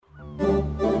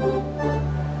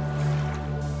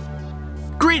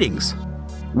Greetings!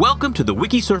 Welcome to the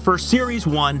Wikisurfer Series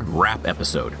 1 wrap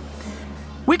episode.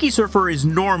 Wikisurfer is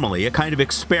normally a kind of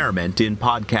experiment in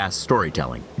podcast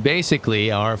storytelling. Basically,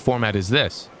 our format is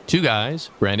this. Two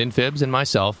guys, Brandon Phibbs and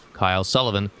myself, Kyle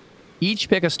Sullivan, each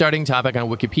pick a starting topic on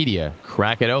Wikipedia,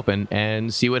 crack it open,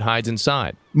 and see what hides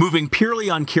inside. Moving purely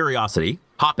on curiosity,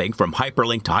 hopping from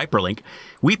hyperlink to hyperlink,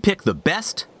 we pick the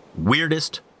best,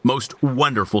 weirdest, most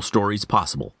wonderful stories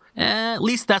possible. At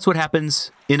least that's what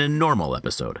happens in a normal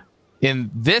episode.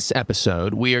 In this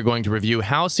episode, we are going to review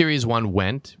how Series 1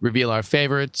 went, reveal our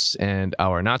favorites and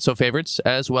our not-so-favorites,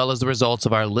 as well as the results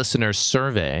of our listener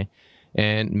survey,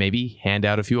 and maybe hand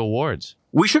out a few awards.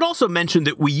 We should also mention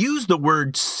that we use the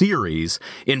word series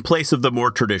in place of the more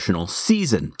traditional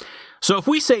season. So if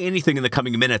we say anything in the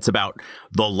coming minutes about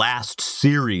the last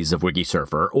series of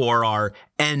Wikisurfer or our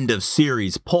end of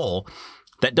series poll,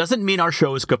 that doesn't mean our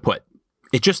show is kaput.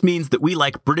 It just means that we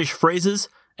like British phrases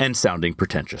and sounding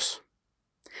pretentious.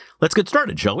 Let's get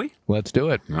started, shall we? Let's do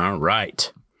it. All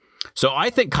right. So I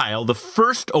think, Kyle, the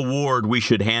first award we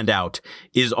should hand out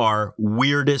is our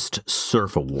Weirdest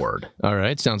Surf Award. All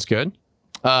right, sounds good.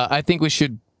 I think we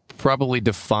should probably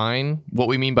define what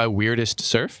we mean by weirdest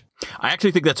surf. I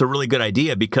actually think that's a really good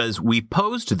idea because we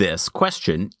posed this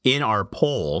question in our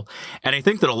poll, and I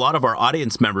think that a lot of our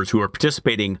audience members who are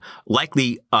participating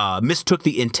likely mistook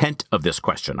the intent of this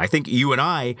question. I think you and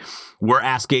I were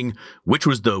asking which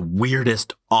was the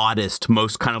weirdest, oddest,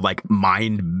 most kind of like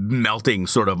mind-melting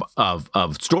sort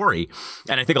of story,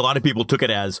 and I think a lot of people took it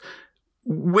as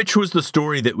which was the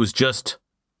story that was just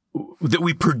that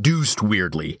we produced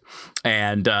weirdly.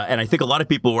 And I think a lot of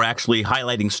people were actually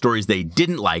highlighting stories they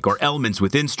didn't like or elements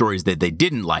within stories that they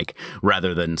didn't like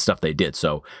rather than stuff they did.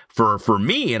 So for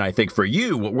me, and I think for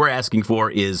you, what we're asking for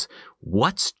is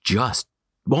what's just,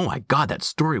 oh my God, that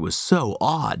story was so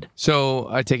odd. So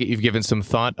I take it you've given some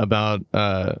thought about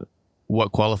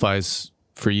what qualifies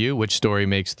for you, which story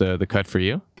makes the cut for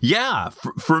you? Yeah.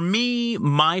 For me,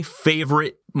 my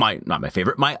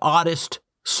oddest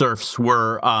surfs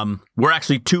were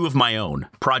actually two of my own.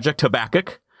 Project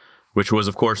Habakkuk, which was,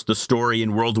 of course, the story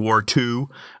in World War II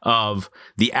of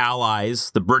the Allies,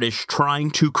 the British,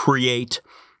 trying to create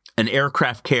an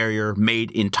aircraft carrier made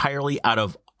entirely out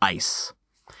of ice.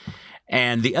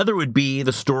 And the other would be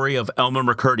the story of Elmer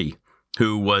McCurdy,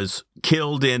 who was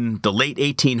killed in the late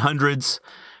 1800s,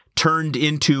 turned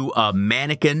into a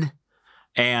mannequin,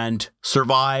 and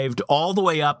survived all the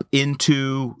way up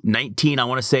into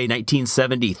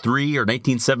 1973 or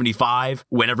 1975,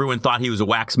 when everyone thought he was a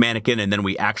wax mannequin, and then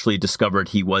we actually discovered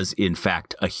he was, in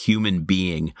fact, a human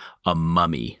being, a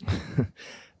mummy.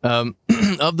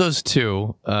 Of those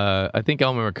two, I think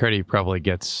Elmer McCurdy probably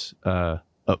gets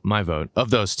my vote. Of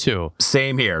those two.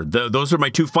 Same here. Those are my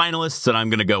two finalists, and I'm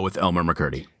going to go with Elmer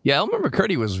McCurdy. Yeah, Elmer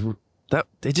McCurdy was...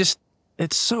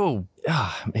 It's so...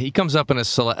 he comes up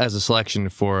as a selection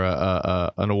for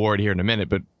an award here in a minute,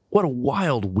 but what a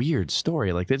wild, weird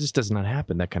story. Like, that just does not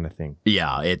happen, that kind of thing.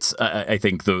 Yeah, it's... I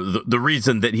think the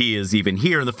reason that he is even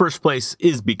here in the first place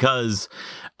is because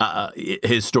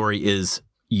his story is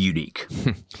unique,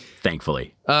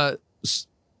 thankfully.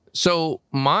 So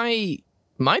my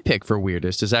pick for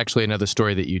weirdest is actually another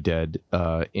story that you did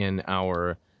in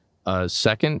our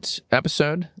second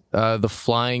episode, The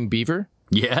Flying Beaver.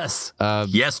 Yes.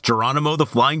 Yes, Geronimo the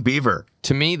Flying Beaver.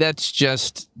 To me, that's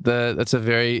a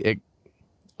very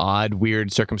odd,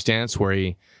 weird circumstance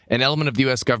where an element of the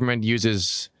U.S. government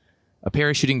uses a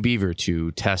parachuting beaver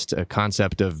to test a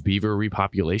concept of beaver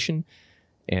repopulation.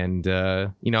 And,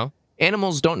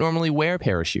 animals don't normally wear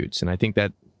parachutes. And I think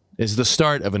that is the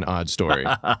start of an odd story.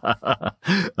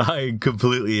 I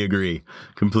completely agree.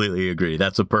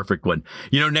 That's a perfect one.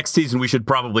 Next season we should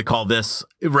probably call this,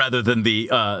 rather than the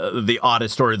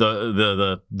oddest story,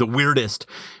 the weirdest,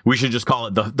 we should just call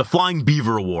it the Flying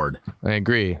Beaver Award. I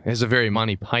agree. It has a very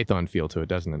Monty Python feel to it,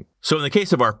 doesn't it? So in the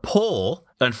case of our poll,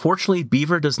 unfortunately,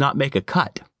 beaver does not make a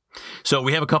cut. So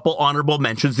we have a couple honorable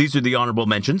mentions. These are the honorable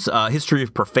mentions. History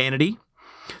of Profanity,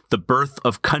 The Birth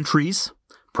of Countries,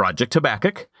 Project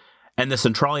Habakkuk, and the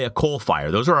Centralia Coal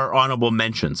Fire. Those are our honorable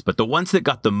mentions. But the ones that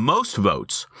got the most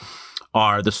votes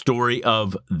are the story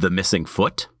of The Missing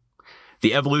Foot,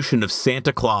 The Evolution of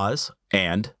Santa Claus,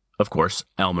 and, of course,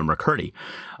 Elmer McCurdy.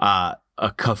 A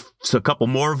couple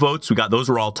more votes. Those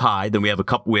were all tied. Then we have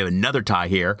another tie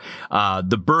here.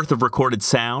 The Birth of Recorded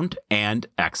Sound and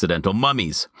Accidental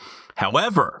Mummies.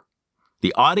 However,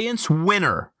 the audience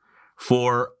winner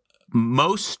for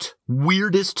most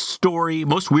weirdest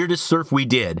surf we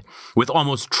did, with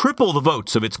almost triple the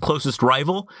votes of its closest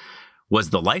rival, was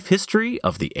the life history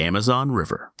of the Amazon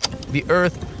River. The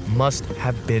earth must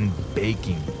have been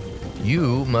baking.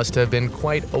 You must have been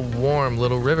quite a warm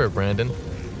little river, Brandon.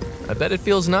 I bet it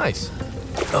feels nice.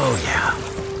 Oh, yeah.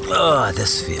 Oh,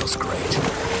 this feels great.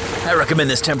 I recommend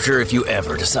this temperature if you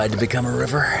ever decide to become a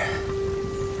river.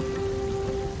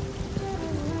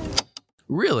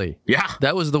 Really? Yeah.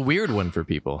 That was the weird one for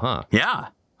people, huh? Yeah.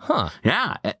 Huh.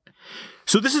 Yeah.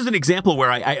 So this is an example where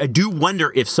I do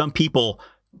wonder if some people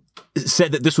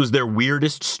said that this was their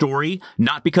weirdest story,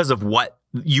 not because of what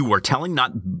you were telling,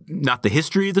 not the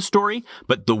history of the story,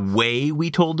 but the way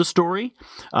we told the story,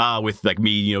 with like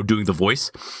me, doing the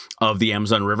voice of the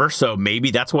Amazon River. So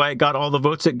maybe that's why it got all the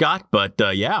votes it got. But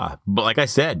yeah, but like I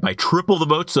said, by triple the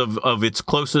votes of its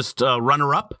closest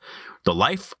runner-up, the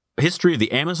life history of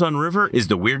the Amazon River is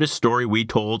the weirdest story we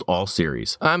told all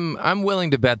series. I'm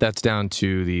willing to bet that's down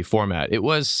to the format. It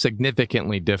was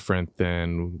significantly different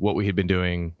than what we had been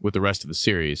doing with the rest of the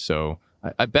series. So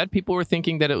I bet people were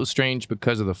thinking that it was strange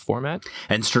because of the format.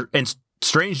 And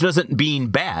strange doesn't mean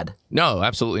bad. No,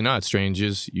 absolutely not. Strange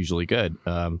is usually good.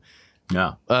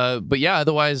 No. But yeah,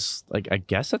 otherwise, I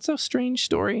guess that's a strange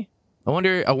story. I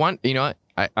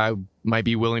might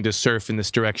be willing to surf in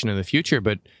this direction in the future,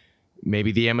 but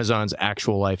maybe the Amazon's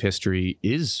actual life history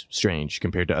is strange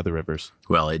compared to other rivers.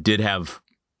 Well, it did have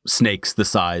snakes the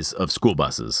size of school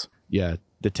buses. Yeah,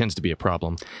 that tends to be a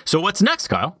problem. So what's next,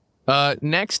 Kyle?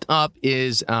 Next up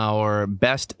is our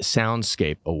Best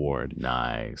Soundscape Award.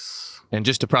 Nice. And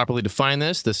just to properly define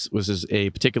this was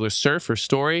a particular surf or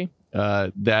story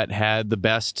that had the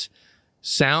best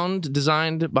sound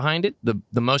designed behind it,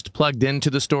 the most plugged into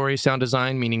the story sound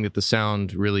design, meaning that the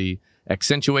sound really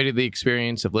accentuated the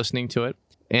experience of listening to it.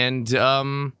 And,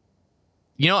 I'm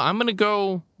going to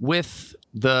go with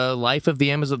the life of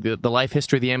the Amazon, the life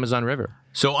history of the Amazon River.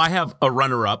 So I have a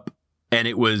runner-up, and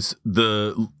it was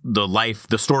the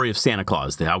story of Santa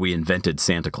Claus, how we invented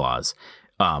Santa Claus.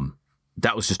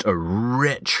 That was just a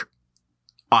rich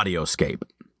audioscape.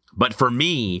 But for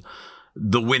me,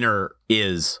 the winner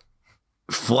is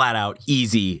flat out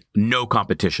easy, no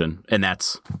competition, and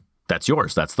that's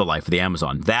yours. That's the life of the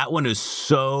Amazon. That one is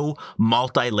so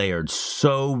multi-layered,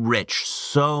 so rich,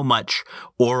 so much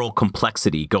oral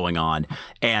complexity going on.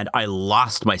 And I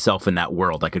lost myself in that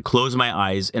world. I could close my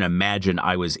eyes and imagine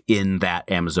I was in that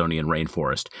Amazonian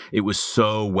rainforest. It was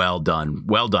so well done.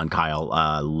 Well done, Kyle.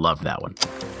 Loved that one.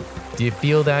 Do you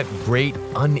feel that great,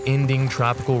 unending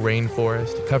tropical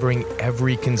rainforest covering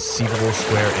every conceivable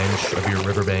square inch of your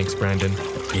riverbanks, Brandon?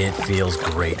 It feels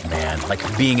great, man.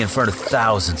 Like being in front of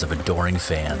thousands of adoring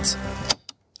fans.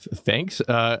 Thanks.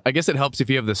 I guess it helps if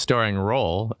you have the starring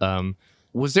role.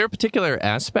 Was there a particular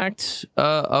aspect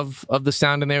of the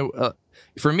sound in there?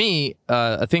 For me,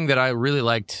 a thing that I really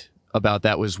liked about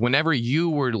that was whenever you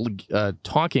were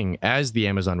talking as the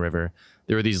Amazon River,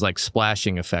 there were these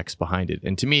splashing effects behind it.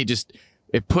 And to me,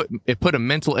 it put a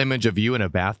mental image of you in a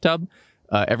bathtub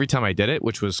every time I did it,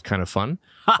 which was kind of fun.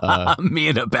 Me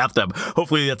in a bathtub.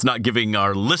 Hopefully that's not giving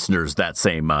our listeners that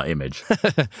same image.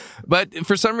 But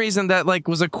for some reason that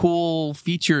was a cool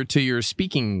feature to your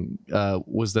speaking,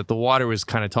 was that the water was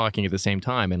kind of talking at the same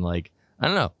time. And I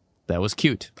don't know. That was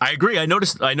cute. I agree. I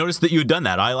noticed that you had done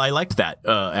that. I liked that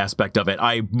aspect of it.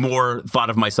 I more thought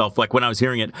of myself, when I was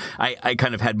hearing it, I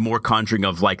kind of had more conjuring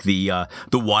of the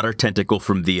water tentacle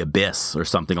from the abyss or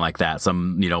something like that.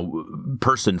 Some,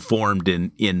 person formed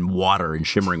in water, in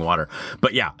shimmering water.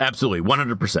 But yeah, absolutely.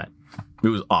 100%. It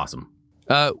was awesome.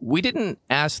 We didn't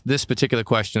ask this particular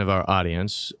question of our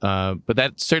audience, but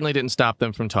that certainly didn't stop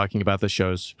them from talking about the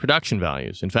show's production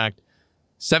values. In fact,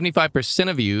 75%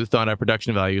 of you thought our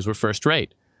production values were first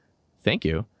rate. Thank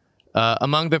you.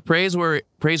 Among the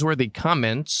praiseworthy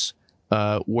comments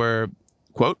were,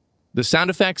 quote, "The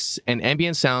sound effects and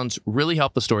ambient sounds really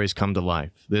help the stories come to life.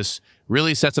 This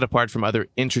really sets it apart from other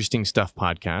interesting stuff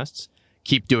podcasts.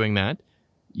 Keep doing that.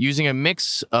 Using a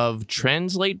mix of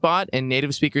TranslateBot and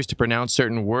native speakers to pronounce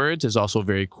certain words is also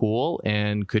very cool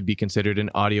and could be considered an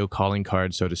audio calling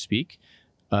card, so to speak.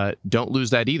 Don't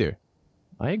lose that either."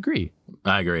 I agree.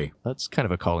 That's kind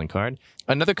of a calling card.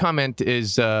 Another comment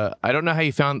is, I don't know how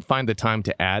you find the time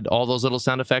to add all those little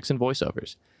sound effects and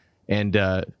voiceovers. And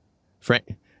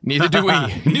neither do we.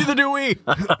 Neither do we.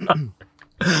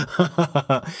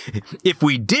 If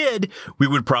we did, we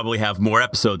would probably have more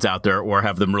episodes out there or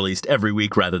have them released every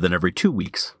week rather than every 2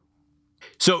 weeks.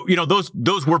 So,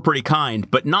 those were pretty kind,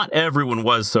 but not everyone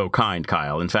was so kind,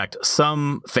 Kyle. In fact,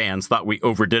 some fans thought we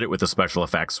overdid it with the special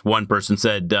effects. One person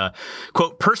said,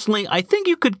 quote, "Personally, I think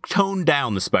you could tone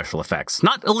down the special effects,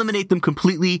 not eliminate them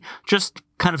completely, just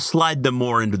kind of slide them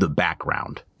more into the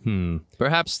background."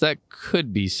 Perhaps that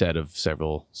could be said of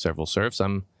several surfs. I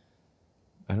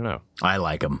don't know. I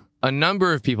like them. a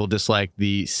number of people disliked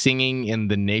the singing in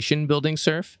the nation-building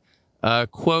surf.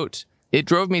 Quote, "It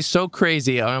drove me so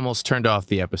crazy, I almost turned off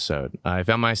the episode. I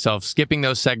found myself skipping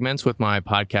those segments with my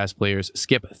podcast player's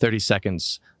skip 30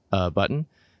 seconds button.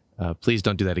 Please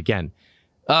don't do that again."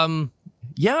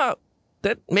 Yeah,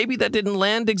 maybe that didn't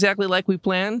land exactly like we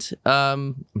planned.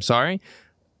 I'm sorry.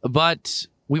 But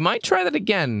we might try that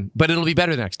again, but it'll be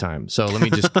better next time. So let me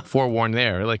just forewarn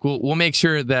there. Like we'll make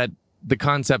sure that the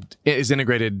concept is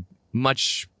integrated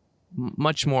much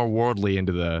more worldly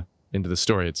into the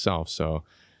story itself. So,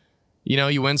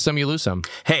 you win some, you lose some.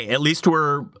 Hey, at least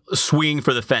we're swinging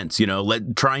for the fence,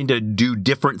 trying to do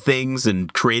different things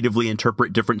and creatively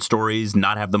interpret different stories,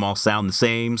 not have them all sound the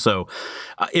same. So,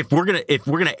 if we're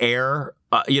gonna air,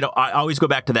 I always go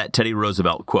back to that Teddy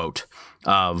Roosevelt quote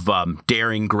of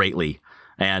daring greatly,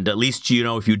 and at least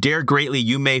if you dare greatly,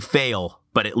 you may fail,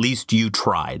 but at least you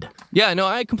tried. Yeah, no,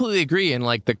 I completely agree. And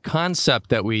like the concept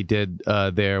that we did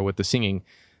there with the singing.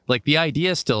 Like the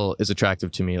idea still is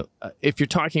attractive to me. If you're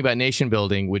talking about nation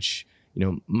building, which,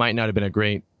 might not have been a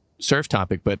great surf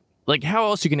topic, but like how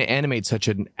else are you going to animate such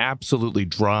an absolutely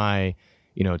dry,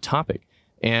 topic?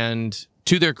 And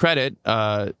to their credit,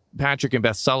 Patrick and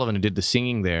Beth Sullivan, who did the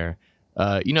singing there,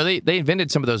 they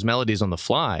invented some of those melodies on the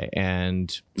fly,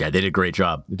 and yeah, they did a great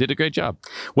job. They did a great job.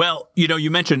 Well, you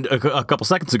mentioned a couple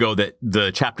seconds ago that the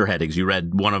chapter headings, you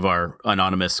read one of our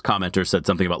anonymous commenters said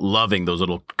something about loving those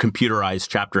little computerized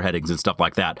chapter headings and stuff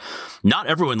like that. Not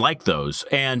everyone liked those.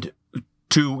 And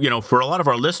for a lot of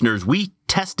our listeners, we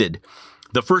tested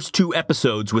the first 2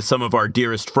 episodes with some of our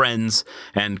dearest friends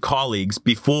and colleagues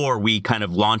before we kind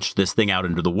of launched this thing out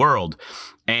into the world.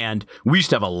 And we used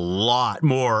to have a lot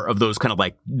more of those kind of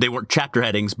like, they weren't chapter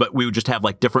headings, but we would just have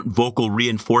like different vocal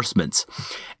reinforcements.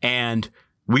 And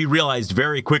we realized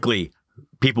very quickly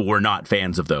people were not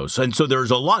fans of those. And so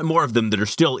there's a lot more of them that are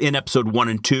still in episode 1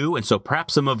 and 2. And so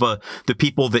perhaps some of the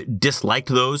people that disliked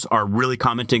those are really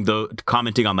commenting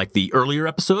on like the earlier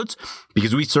episodes,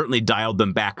 because we certainly dialed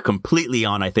them back completely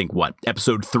on, I think,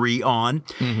 episode 3 on.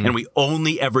 Mm-hmm. And we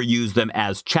only ever use them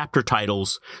as chapter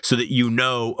titles so that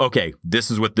okay,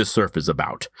 this is what this surf is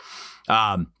about.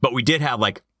 But we did have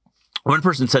like, one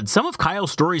person said, some of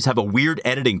Kyle's stories have a weird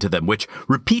editing to them, which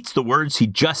repeats the words he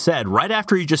just said right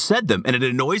after he just said them, and it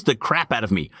annoys the crap out of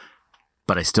me.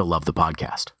 But I still love the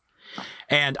podcast.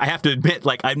 And I have to admit,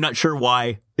 like, I'm not sure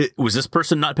why. Was this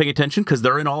person not paying attention? Because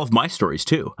they're in all of my stories,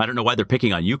 too. I don't know why they're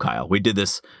picking on you, Kyle. We did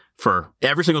this for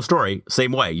every single story,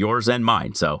 same way, yours and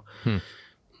mine. So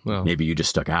well, maybe you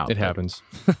just stuck out. It happens.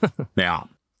 Yeah.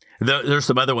 There's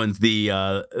some other ones. The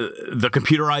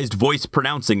computerized voice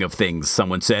pronouncing of things,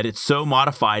 someone said. It's so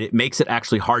modified, it makes it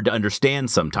actually hard to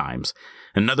understand sometimes.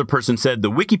 Another person said,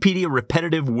 the Wikipedia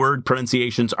repetitive word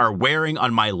pronunciations are wearing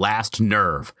on my last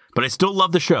nerve, but I still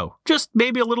love the show, just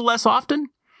maybe a little less often.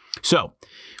 So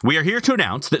we are here to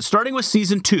announce that starting with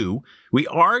season 2, we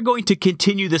are going to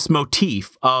continue this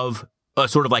motif of a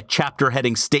sort of like chapter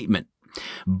heading statement.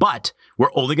 But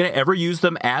we're only going to ever use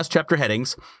them as chapter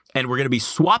headings, and we're going to be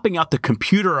swapping out the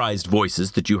computerized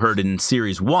voices that you heard in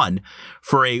series 1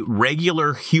 for a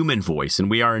regular human voice. And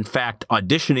we are, in fact,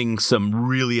 auditioning some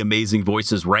really amazing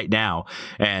voices right now.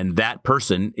 And that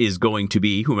person is going to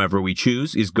be, whomever we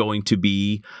choose, is going to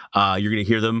be, you're going to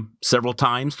hear them several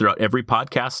times throughout every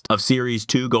podcast of series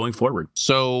 2 going forward.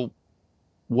 So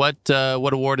what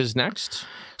award is next?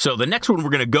 So the next one we're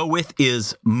going to go with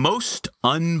is Most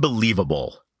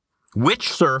Unbelievable.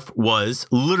 Which surf was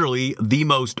literally the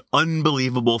most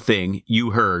unbelievable thing you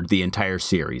heard the entire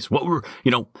series?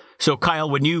 So Kyle,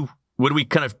 what do we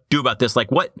kind of do about this? Like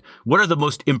what are the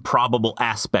most improbable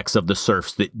aspects of the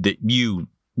surfs that you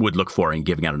would look for in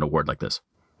giving out an award like this?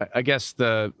 I guess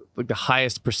the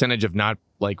highest percentage of not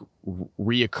like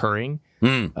reoccurring,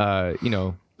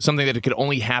 something that it could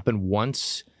only happen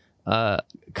once,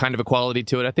 kind of a quality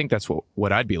to it. I think that's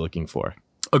what I'd be looking for.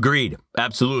 Agreed.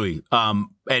 Absolutely.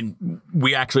 And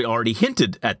we actually already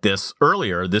hinted at this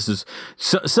earlier. This is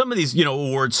some of these,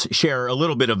 awards share a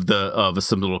little bit of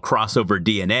some little crossover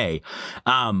DNA.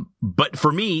 But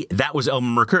for me, that was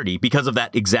Elmer McCurdy because of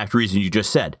that exact reason you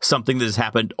just said. Something that has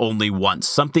happened only once.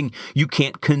 Something you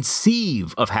can't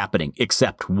conceive of happening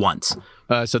except once.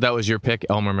 So that was your pick,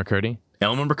 Elmer McCurdy?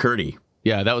 Elmer McCurdy.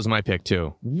 Yeah, that was my pick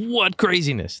too. What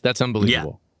craziness. That's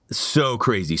unbelievable. Yeah. So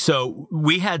crazy. So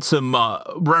we had some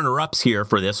runner-ups here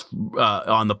for this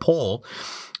on the poll.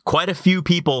 Quite a few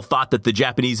people thought that the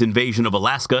Japanese invasion of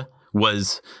Alaska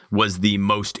was the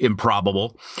most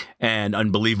improbable and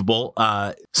unbelievable.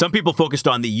 Some people focused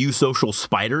on the eusocial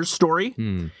spiders story.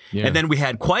 Yeah. And then we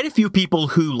had quite a few people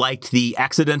who liked the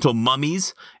accidental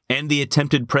mummies and the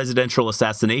attempted presidential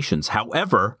assassinations.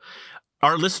 However,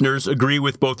 our listeners agree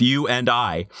with both you and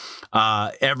I.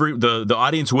 The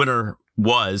audience winner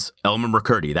was Elmer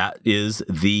McCurdy. That is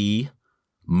the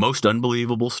most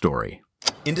unbelievable story.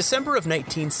 In December of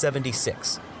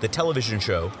 1976, the television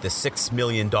show The $6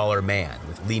 Million Man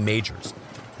with Lee Majors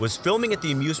was filming at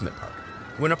the amusement park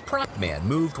when a prop man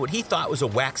moved what he thought was a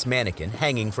wax mannequin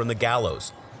hanging from the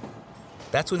gallows.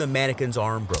 That's when the mannequin's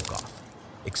arm broke off,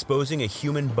 exposing a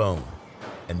human bone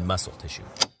and muscle tissue.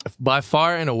 By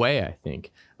far and away, I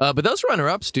think. But those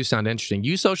runner-ups do sound interesting.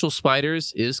 You Social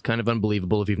Spiders is kind of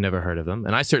unbelievable if you've never heard of them,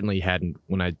 and I certainly hadn't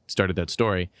when I started that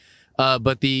story.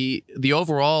 But the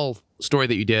overall story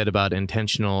that you did about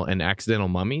intentional and accidental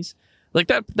mummies, like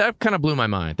that kind of blew my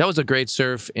mind. That was a great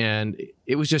surf, and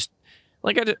it was just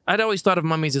like I'd always thought of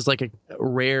mummies as like a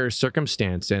rare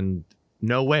circumstance, and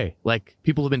no way. Like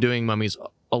people have been doing mummies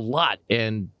a lot,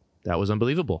 and that was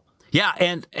unbelievable. Yeah,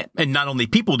 and not only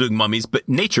people doing mummies, but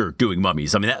nature doing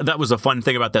mummies. I mean, that was a fun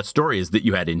thing about that story is that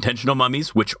you had intentional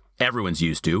mummies, which everyone's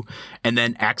used to, and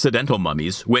then accidental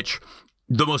mummies, which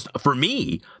for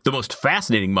me, the most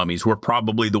fascinating mummies were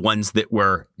probably the ones that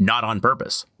were not on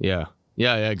purpose. Yeah,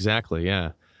 exactly,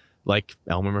 yeah. Like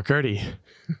Elmer McCurdy.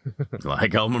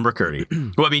 Like Elmer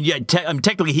McCurdy. Well, I mean, yeah,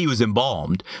 technically he was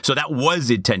embalmed, so that was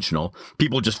intentional.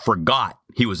 People just forgot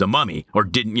he was a mummy or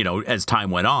didn't, as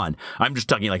time went on. I'm just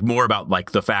talking like more about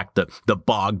like the fact that the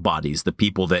bog bodies, the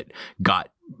people that got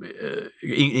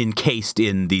encased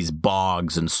in these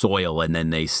bogs and soil, and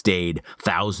then they stayed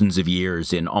thousands of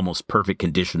years in almost perfect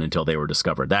condition until they were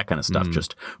discovered. That kind of stuff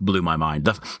just blew my mind.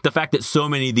 The fact that so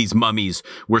many of these mummies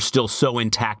were still so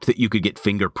intact that you could get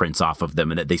fingerprints off of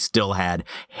them and that they still had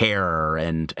hair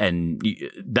and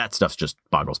that stuff just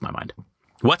boggles my mind.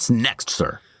 What's next,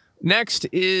 sir? Next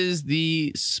is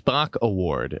the Spock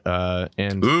Award.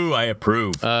 And ooh, I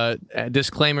approve.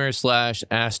 Disclaimer /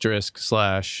 asterisk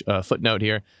 / footnote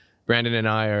here. Brandon and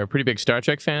I are pretty big Star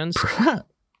Trek fans.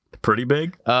 Pretty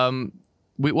big?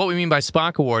 What we mean by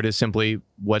Spock Award is simply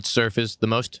what surf is the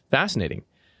most fascinating.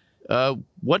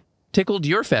 What tickled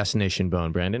your fascination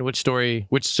bone, Brandon? Which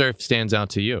surf stands out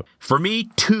to you? For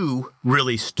me, two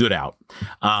really stood out.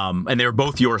 And they were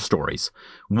both your stories.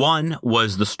 One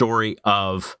was the story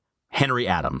of Henry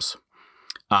Adams,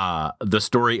 the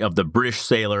story of the British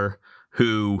sailor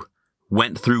who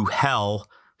went through hell,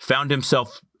 found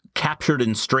himself captured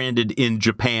and stranded in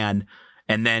Japan,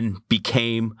 and then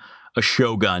became a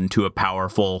shogun to a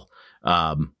powerful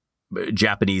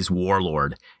Japanese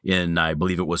warlord in, I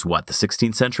believe it was the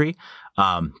 16th century.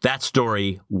 That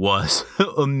story was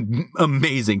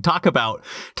amazing. Talk about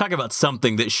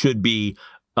something that should be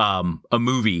a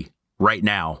movie right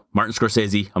now. Martin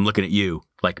Scorsese, I'm looking at you.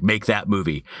 Like, make that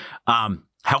movie.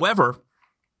 However,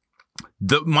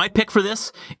 my pick for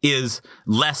this is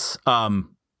less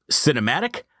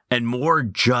cinematic and more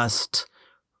just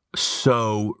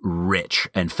so rich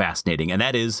and fascinating, and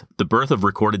that is the birth of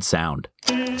recorded sound.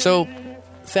 So,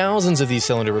 thousands of these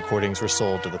cylinder recordings were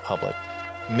sold to the public.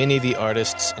 Many of the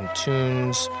artists and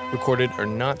tunes recorded are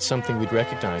not something we'd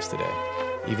recognize today,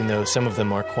 even though some of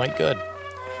them are quite good.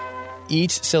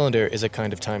 Each cylinder is a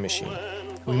kind of time machine.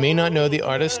 We may not know the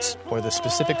artists or the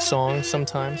specific songs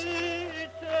sometimes,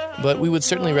 but we would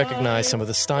certainly recognize some of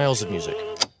the styles of music.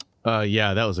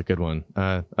 Yeah, that was a good one.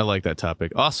 I like that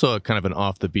topic. Also, kind of an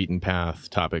off the beaten path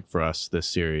topic for us this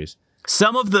series.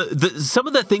 Some of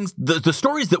the things, the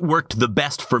stories that worked the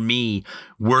best for me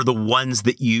were the ones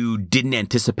that you didn't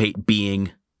anticipate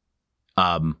being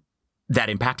that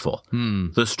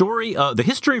impactful. The story, the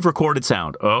history of recorded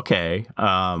sound. Okay,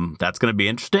 that's going to be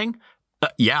interesting.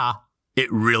 Yeah,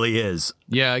 it really is.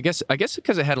 Yeah, I guess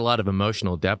because it had a lot of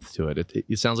emotional depth to it.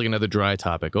 It sounds like another dry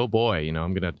topic. Oh boy,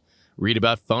 I'm going to read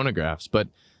about phonographs, but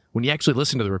when you actually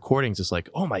listen to the recordings, it's like,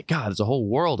 oh my God, there's a whole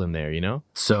world in there,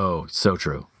 So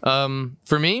true.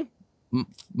 For me,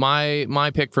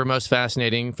 my pick for most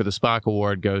fascinating for the Spock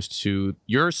Award goes to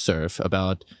your surf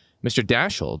about Mr.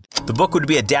 Dashiell. The book would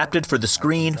be adapted for the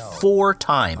screen 4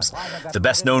 times. The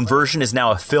best-known version is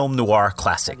now a film noir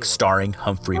classic starring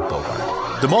Humphrey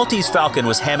Bogart. The Maltese Falcon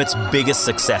was Hammett's biggest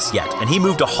success yet, and he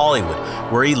moved to Hollywood,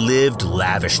 where he lived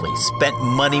lavishly, spent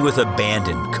money with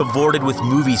abandon, cavorted with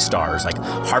movie stars like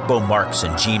Harpo Marx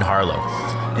and Jean Harlow,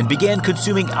 and began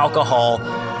consuming alcohol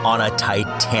on a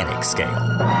Titanic scale.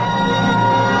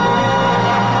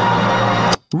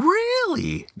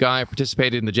 Really? Guy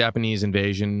participated in the Japanese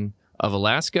invasion of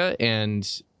Alaska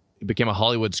and became a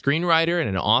Hollywood screenwriter and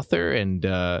an author and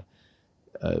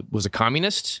was a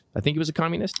communist. I think he was a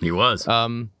communist. He was.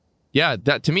 Yeah,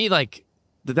 that to me, like,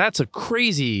 that's a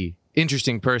crazy,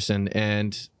 interesting person,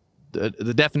 and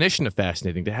the definition of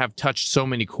fascinating, to have touched so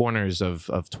many corners of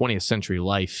 20th century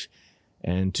life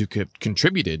and to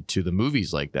contributed to the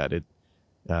movies like that.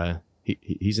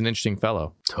 He's an interesting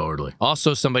fellow. Totally.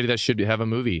 Also somebody that should have a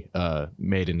movie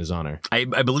made in his honor. I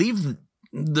believe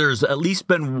there's at least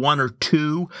been one or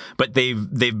two, but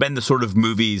they've been the sort of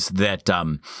movies that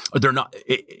they're not.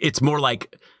 It's more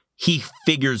like he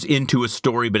figures into a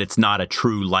story, but it's not a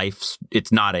true life.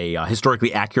 It's not a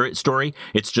historically accurate story.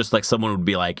 It's just like someone would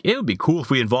be like, it would be cool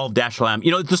if we involved Dashiell Hammett.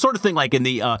 It's the sort of thing like in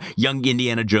the Young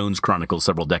Indiana Jones Chronicles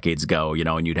several decades ago,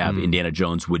 and you'd have Indiana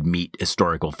Jones would meet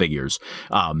historical figures.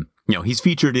 He's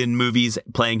featured in movies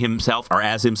playing himself, or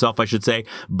as himself, I should say,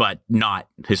 but not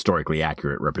historically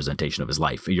accurate representation of his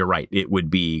life. You're right. It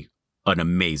would be an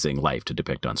amazing life to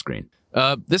depict on screen.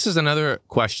 This is another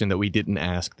question that we didn't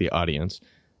ask the audience.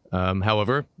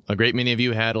 However, a great many of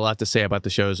you had a lot to say about the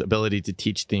show's ability to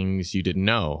teach things you didn't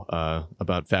know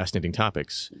about fascinating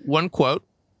topics. One quote,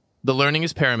 "The learning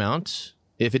is paramount.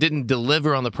 If it didn't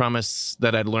deliver on the promise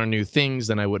that I'd learn new things,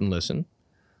 then I wouldn't listen."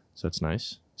 So that's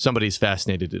nice. Somebody's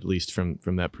fascinated, at least from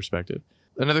that perspective.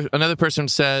 Another person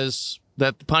says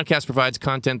that the podcast provides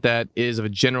content that is of a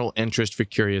general interest for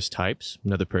curious types.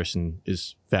 Another person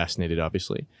is fascinated,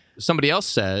 obviously. Somebody else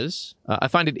says, I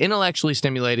find it intellectually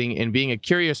stimulating, and being a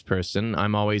curious person,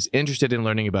 I'm always interested in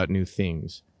learning about new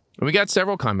things. And we got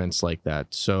several comments like that.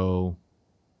 So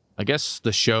I guess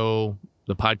the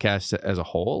podcast as a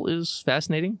whole is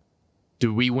fascinating.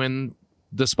 Do we win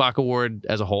the Spock Award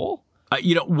as a whole?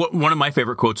 One of my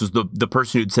favorite quotes was the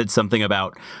person who'd said something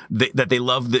about that they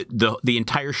love that the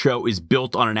entire show is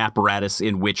built on an apparatus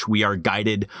in which we are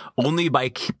guided only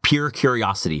by pure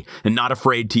curiosity and not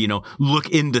afraid to, look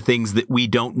into things that we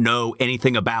don't know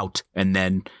anything about and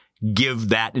then give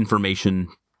that information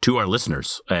to our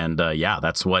listeners. And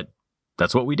that's what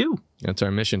we do. That's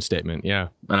our mission statement. Yeah.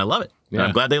 And I love it. Yeah. And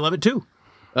I'm glad they love it too.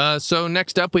 So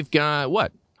next up, we've got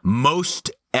what?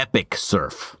 Most epic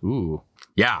surf. Ooh.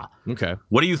 Yeah. Okay.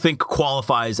 What do you think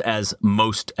qualifies as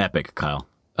most epic, Kyle?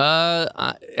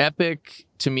 Epic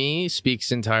to me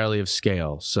speaks entirely of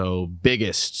scale. So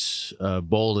biggest,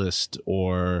 boldest,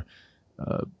 or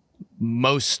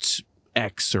most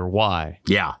X or Y.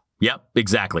 Yeah. Yep.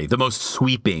 Exactly. The most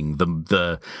sweeping,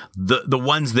 the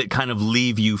ones that kind of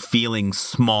leave you feeling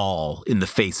small in the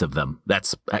face of them.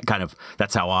 That's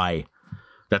how I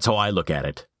look at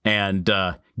it. And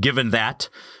given that,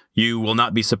 you will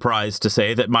not be surprised to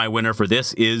say that my winner for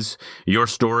this is your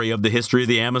story of the history of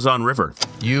the Amazon River.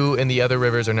 You and the other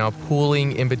rivers are now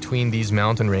pooling in between these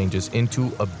mountain ranges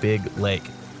into a big lake,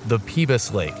 the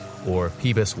Pebas Lake, or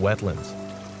Pebas Wetlands.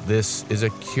 This is a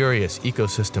curious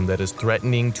ecosystem that is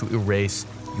threatening to erase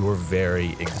your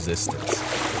very existence.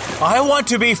 I want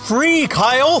to be free,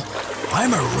 Kyle!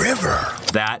 I'm a river.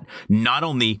 That not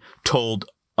only told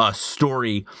a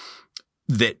story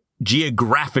that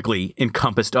geographically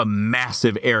encompassed a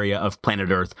massive area of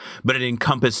planet Earth, but it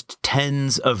encompassed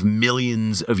tens of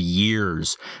millions of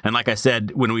years. And like I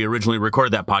said, when we originally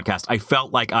recorded that podcast, I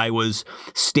felt like I was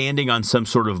standing on some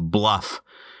sort of bluff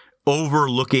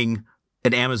overlooking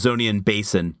an Amazonian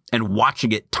basin and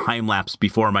watching it time-lapse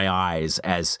before my eyes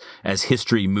as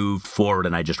history moved forward,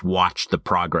 and I just watched the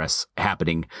progress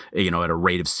happening, at a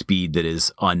rate of speed that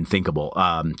is unthinkable.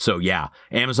 So yeah,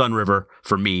 Amazon River,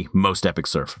 for me, most epic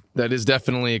surf. That is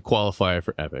definitely a qualifier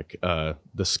for epic, the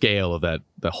scale of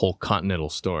the whole continental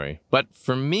story. But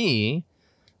for me,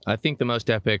 I think the most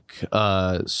epic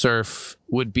surf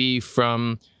would be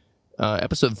from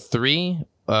episode 3.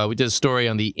 We did a story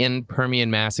on the end Permian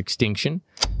mass extinction.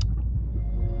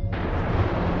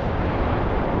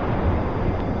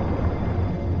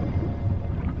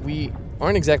 We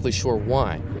aren't exactly sure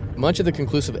why. Much of the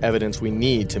conclusive evidence we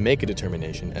need to make a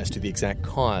determination as to the exact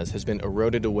cause has been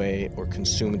eroded away or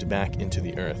consumed back into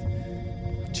the Earth.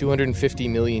 250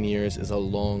 million years is a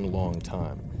long, long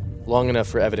time. Long enough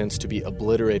for evidence to be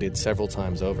obliterated several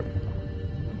times over.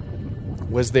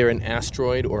 Was there an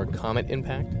asteroid or a comet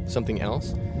impact? Something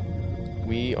else?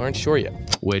 We aren't sure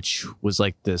yet. Which was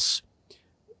like this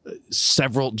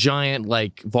several giant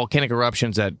volcanic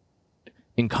eruptions that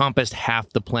encompassed half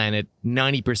the planet.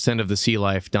 90% of the sea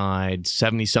life died.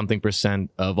 70-something%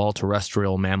 of all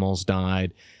terrestrial mammals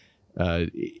died,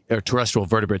 or terrestrial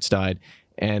vertebrates died.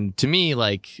 And to me,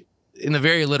 in the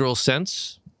very literal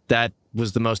sense, that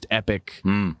was the most epic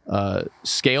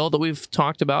scale that we've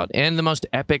talked about, and the most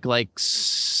epic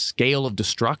scale of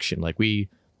destruction. We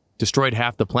destroyed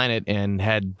half the planet and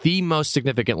had the most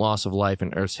significant loss of life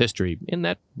in Earth's history in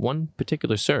that one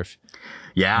particular surf.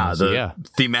 Yeah,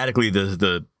 thematically,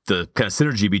 the kind of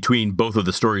synergy between both of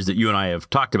the stories that you and I have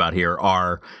talked about here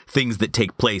are things that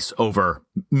take place over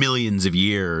millions of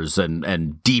years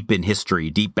and deep in history,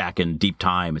 deep back in deep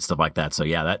time and stuff like that. So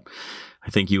yeah, I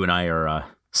think you and I are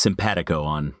simpatico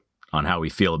on how we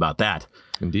feel about that.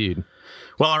 Indeed.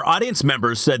 Well, our audience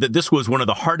members said that this was one of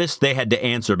the hardest they had to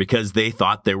answer because they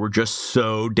thought there were just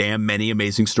so damn many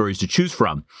amazing stories to choose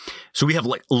from. So we have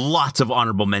like lots of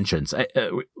honorable mentions.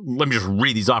 Let me just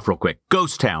read these off real quick.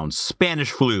 Ghost Town, Spanish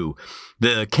Flu,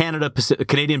 the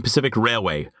Canadian Pacific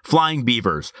Railway, Flying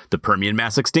Beavers, the Permian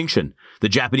Mass Extinction, the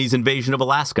Japanese Invasion of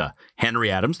Alaska, Henry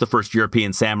Adams, the first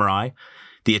European samurai,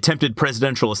 the attempted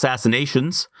presidential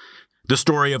assassinations, the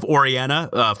story of Oriana,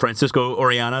 Francisco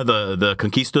Oriana, the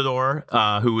conquistador,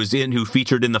 who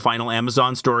featured in the final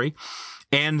Amazon story,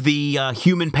 and the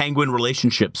human-penguin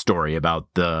relationship story about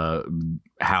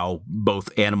how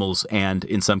both animals and,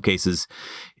 in some cases,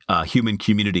 human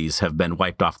communities have been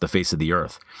wiped off the face of the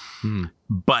earth.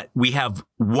 But we have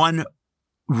one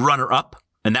runner-up,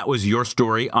 and that was your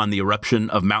story on the eruption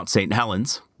of Mount St.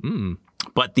 Helens.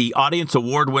 But the audience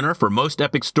award winner for most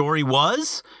epic story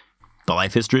was The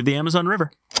Life History of the Amazon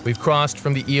River. We've crossed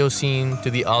from the Eocene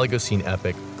to the Oligocene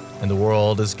epoch, and the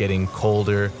world is getting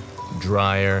colder,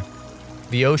 drier.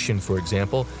 The ocean, for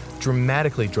example,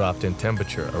 dramatically dropped in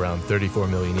temperature around 34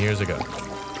 million years ago.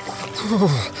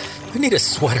 I need a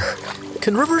sweater.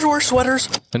 Can rivers wear sweaters?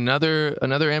 Another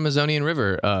Amazonian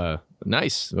river.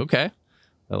 Nice. Okay.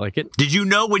 I like it. Did you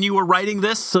know when you were writing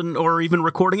this or even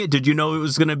recording it, did you know it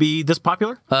was going to be this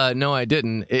popular? No, I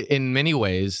didn't. In many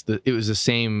ways, it was the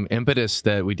same impetus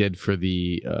that we did for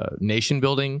the nation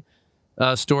building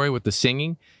story with the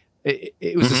singing.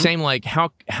 It was the same, like, how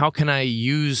can I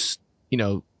use,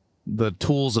 the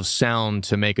tools of sound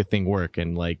to make a thing work?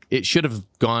 And, like, it should have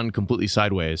gone completely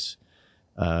sideways.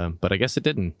 But I guess it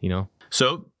didn't,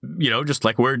 So, just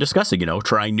like we're discussing,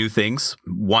 trying new things.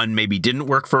 One maybe didn't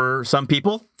work for some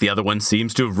people. The other one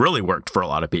seems to have really worked for a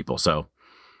lot of people. So,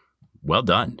 well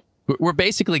done. We're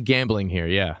basically gambling here,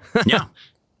 yeah. Yeah.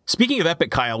 Speaking of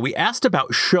epic, Kyle, we asked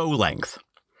about show length.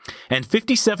 And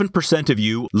 57% of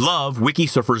you love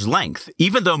Wikisurfer's length,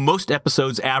 even though most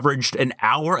episodes averaged an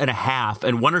hour and a half,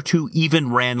 and one or two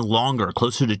even ran longer,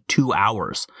 closer to 2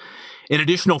 hours. An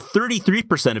additional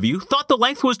 33% of you thought the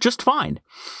length was just fine.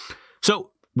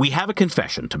 So we have a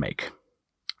confession to make.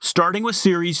 Starting with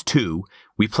Series 2,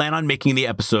 we plan on making the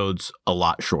episodes a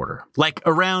lot shorter, like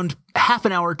around half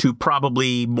an hour to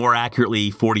probably more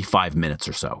accurately 45 minutes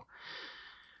or so.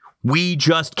 We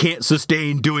just can't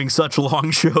sustain doing such long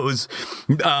shows,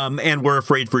 and we're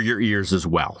afraid for your ears as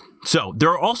well. So there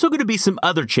are also going to be some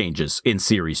other changes in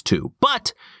Series 2,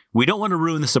 but we don't want to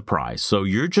ruin the surprise, so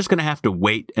you're just going to have to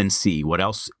wait and see what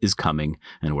else is coming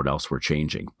and what else we're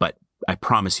changing. But I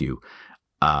promise you,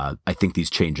 I think these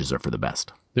changes are for the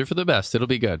best. They're for the best. It'll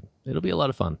be good. It'll be a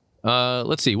lot of fun.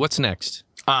 Let's see. What's next?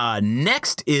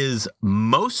 Next is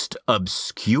most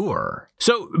obscure.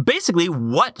 So basically,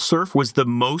 what surf was the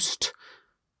most,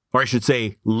 or I should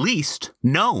say, least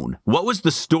known? What was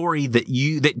the story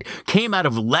that came out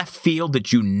of left field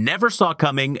that you never saw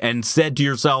coming and said to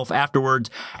yourself afterwards,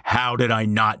 how did I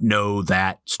not know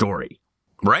that story?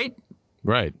 Right?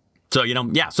 Right. So,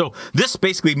 so this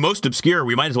basically most obscure,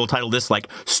 we might as well title this like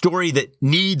story that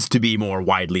needs to be more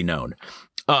widely known.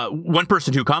 One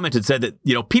person who commented said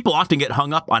that, people often get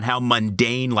hung up on how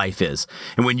mundane life is.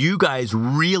 And when you guys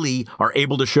really are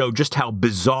able to show just how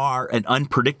bizarre and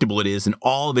unpredictable it is in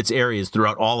all of its areas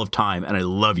throughout all of time. And I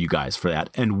love you guys for that.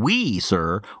 And we,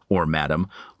 sir or madam,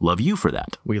 love you for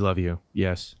that. We love you.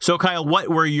 Yes. So, Kyle, what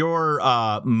were your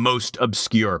most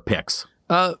obscure picks?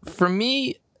 For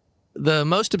me, the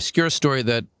most obscure story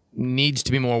that needs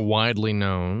to be more widely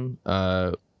known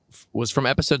was from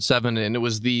episode 7, and it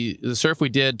was the surf we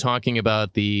did talking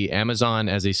about the Amazon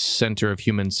as a center of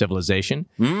human civilization.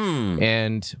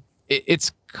 And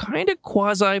it's kind of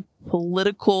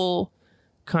quasi-political,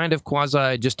 kind of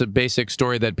quasi just a basic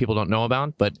story that people don't know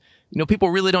about. But, people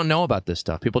really don't know about this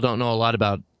stuff. People don't know a lot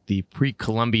about the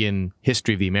pre-Columbian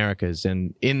history of the Americas.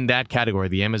 And in that category,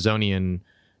 the Amazonian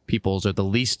peoples are the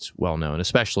least well-known,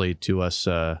 especially to us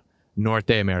Norte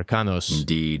Americanos.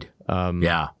 Indeed.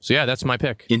 Yeah. So, yeah, that's my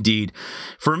pick. Indeed.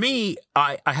 For me,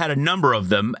 I had a number of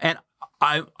them, and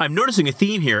I'm noticing a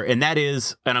theme here, and that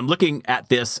is, and I'm looking at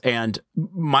this, and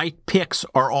my picks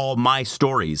are all my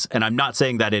stories, and I'm not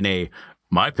saying that in a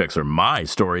my picks are my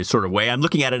stories sort of way. I'm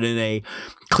looking at it in a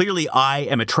clearly I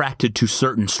am attracted to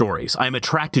certain stories. I'm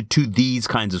attracted to these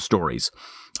kinds of stories.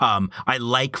 I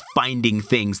like finding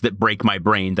things that break my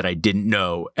brain that I didn't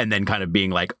know, and then kind of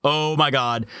being like, oh my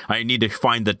God, I need to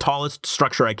find the tallest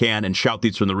structure I can and shout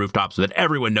these from the rooftop so that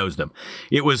everyone knows them.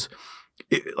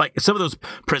 Like some of those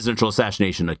presidential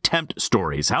assassination attempt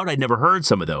stories. How had I never heard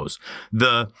some of those?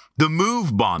 The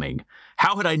move bombing.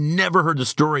 How had I never heard the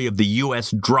story of the U.S.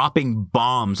 dropping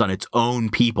bombs on its own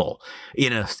people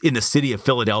in the city of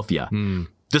Philadelphia?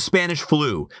 The Spanish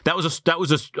flu. That was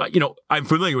I'm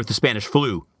familiar with the Spanish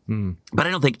flu, but I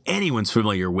don't think anyone's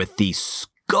familiar with the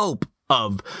scope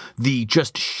of the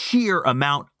just sheer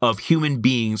amount of human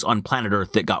beings on planet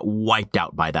Earth that got wiped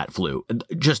out by that flu.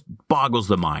 It just boggles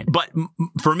the mind. But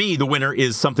for me, the winner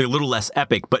is something a little less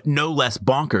epic, but no less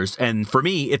bonkers. And for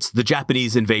me, it's the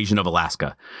Japanese invasion of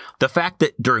Alaska. The fact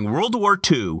that during World War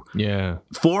II,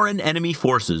 foreign enemy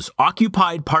forces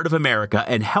occupied part of America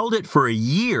and held it for a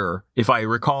year, if I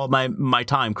recall my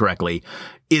time correctly,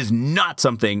 is not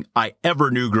something I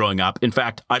ever knew growing up. In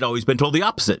fact, I'd always been told the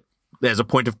opposite. As a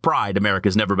point of pride,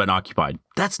 America's never been occupied.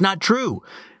 That's not true.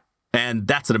 And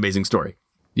that's an amazing story.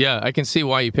 Yeah, I can see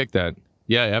why you picked that.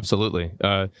 Yeah, absolutely.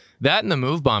 That and the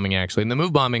move bombing, actually. And the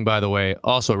move bombing, by the way,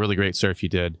 also a really great surf you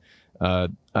did. I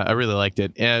really liked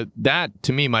it. That,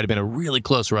 to me, might have been a really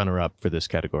close runner-up for this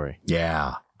category.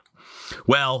 Yeah.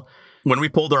 Well, when we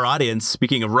polled our audience,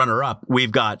 speaking of runner-up,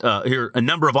 we've got here a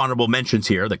number of honorable mentions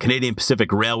here. The Canadian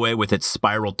Pacific Railway with its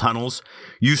spiral tunnels,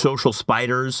 eusocial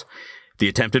spiders, the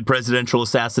attempted presidential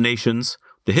assassinations,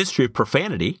 the history of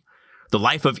profanity, the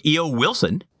life of E.O.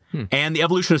 Wilson, and the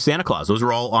evolution of Santa Claus. Those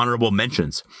are all honorable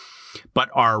mentions.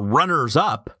 But our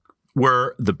runners-up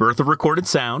were the birth of recorded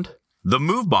sound, the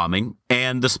move bombing,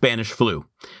 and the Spanish flu.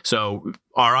 So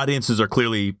our audiences are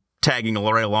clearly tagging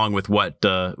right along with what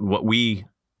we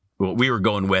were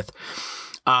going with.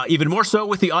 Even more so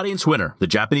with the audience winner. The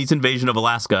Japanese invasion of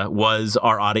Alaska was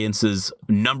our audience's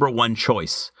number one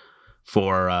choice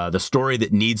for the story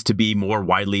that needs to be more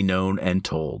widely known and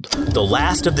told. The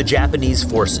last of the Japanese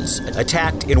forces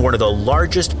attacked in one of the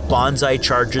largest banzai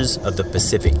charges of the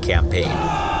Pacific Campaign.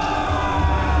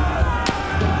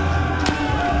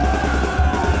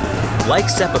 Like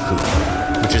seppuku,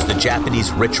 which is the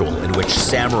Japanese ritual in which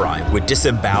samurai would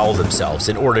disembowel themselves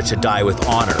in order to die with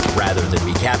honor rather than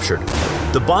be captured,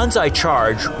 the banzai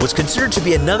charge was considered to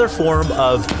be another form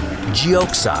of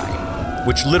gyokusai,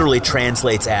 which literally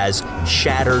translates as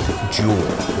shattered jewel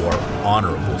or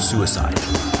honorable suicide.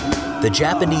 The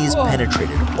Japanese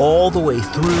penetrated all the way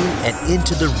through and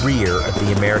into the rear of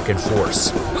the American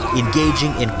force,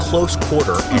 engaging in close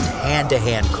quarter and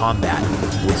hand-to-hand combat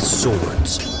with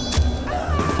swords.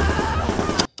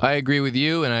 I agree with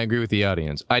you, and I agree with the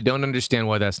audience. I don't understand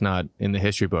why that's not in the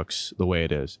history books the way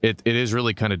it is. It is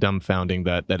really kind of dumbfounding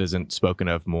that isn't spoken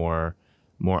of more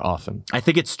often. I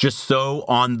think it's just so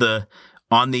on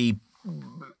the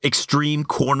extreme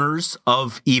corners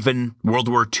of even World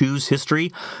War II's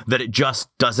history that it just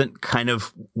doesn't kind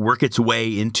of work its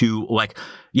way into, like,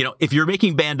 if you're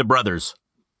making Band of Brothers,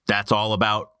 that's all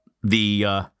about the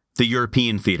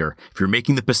European theater. If you're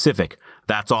making the Pacific,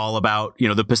 that's all about,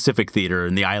 the Pacific theater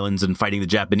and the islands and fighting the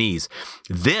Japanese.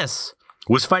 This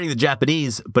was fighting the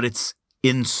Japanese, but it's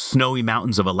in snowy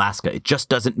mountains of Alaska. It just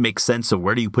doesn't make sense. So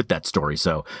where do you put that story?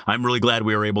 So I'm really glad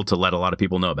we were able to let a lot of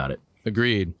people know about it.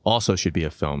 Agreed. Also should be a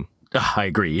film. I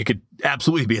agree. It could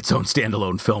absolutely be its own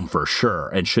standalone film for sure,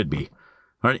 and should be.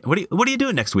 All right, what are you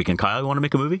doing next weekend, Kyle? You want to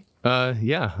make a movie?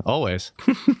 Yeah, always.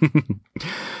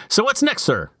 So what's next,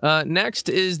 sir? Next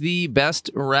is the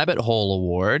Best Rabbit Hole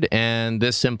Award, and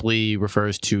this simply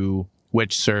refers to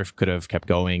which surf could have kept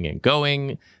going and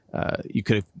going. You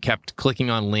could have kept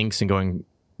clicking on links and going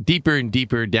deeper and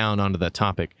deeper down onto that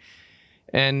topic.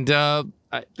 And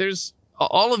there's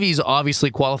all of these obviously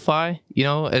qualify,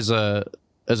 as a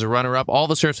runner-up. All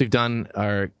the surfs we've done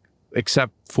are,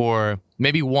 except for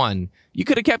maybe one, you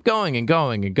could have kept going and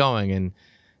going and going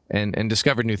and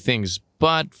discovered new things.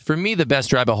 But for me, the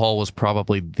best rabbit hole was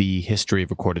probably the history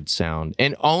of recorded sound.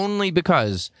 And only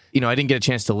because, I didn't get a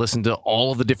chance to listen to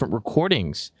all of the different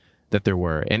recordings that there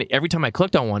were. And every time I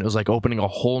clicked on one, it was like opening a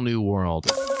whole new world.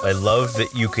 I love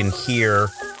that you can hear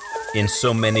in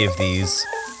so many of these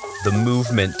the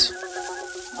movement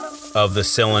of the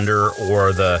cylinder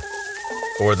or the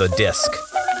disc.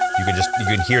 You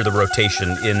can hear the rotation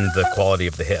in the quality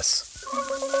of the hiss.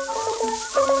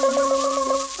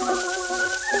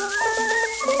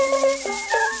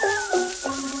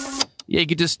 Yeah, you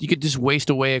could just waste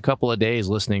away a couple of days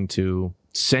listening to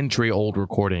century-old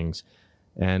recordings.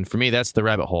 And for me, that's the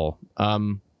rabbit hole.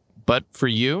 But for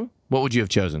you, what would you have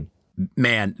chosen?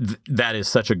 Man, that is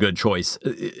such a good choice.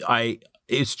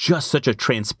 It's just such a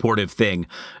transportive thing.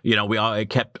 I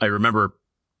can remember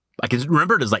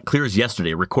it as like clear as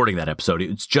yesterday recording that episode.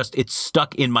 It's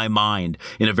stuck in my mind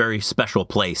in a very special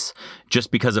place just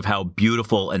because of how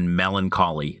beautiful and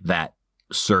melancholy that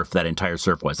entire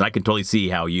surf was. And I can totally see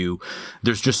how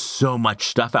there's just so much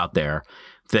stuff out there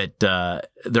that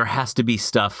there has to be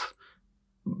stuff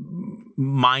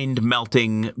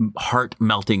mind-melting,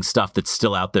 heart-melting stuff that's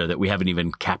still out there that we haven't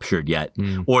even captured yet,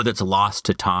 or that's lost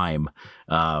to time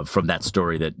from that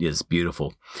story that is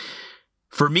beautiful.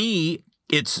 For me,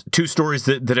 it's two stories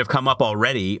that have come up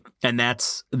already, and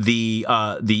that's the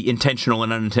intentional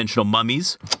and unintentional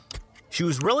mummies. She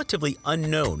was relatively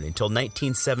unknown until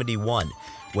 1971,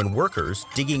 when workers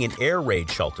digging an air raid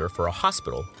shelter for a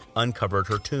hospital uncovered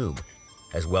her tomb,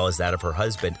 as well as that of her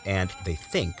husband and, they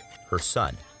think, her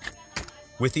son.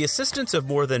 With the assistance of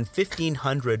more than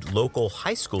 1,500 local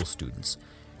high school students,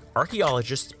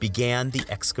 archaeologists began the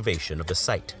excavation of the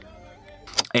site.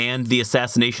 And the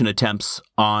assassination attempts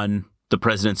on the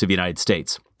presidents of the United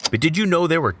States. But did you know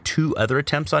there were 2 other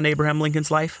attempts on Abraham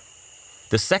Lincoln's life?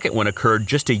 The second one occurred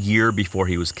just a year before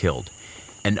he was killed.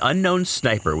 An unknown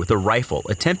sniper with a rifle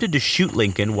attempted to shoot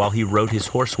Lincoln while he rode his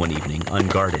horse one evening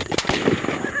unguarded.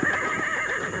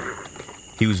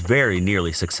 He was very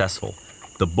nearly successful.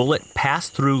 The bullet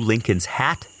passed through Lincoln's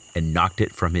hat and knocked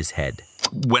it from his head.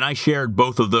 When I shared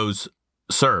both of those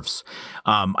serfs,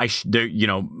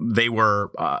 they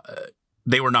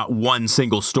were not one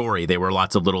single story. They were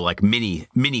lots of little like mini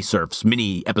serfs,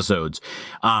 mini episodes,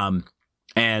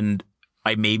 and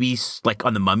I maybe, like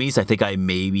on the mummies, I think I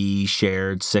maybe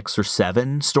shared 6 or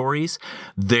 7 stories.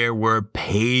 There were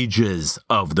pages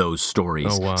of those stories.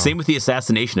 Oh, wow. Same with the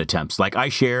assassination attempts. Like I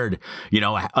shared,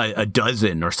 a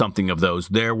dozen or something of those.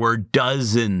 There were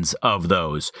dozens of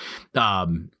those,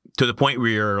 to the point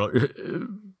where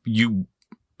you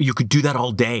could do that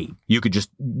all day. You could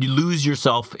just lose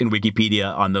yourself in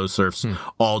Wikipedia on those serfs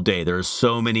all day. There's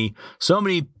so many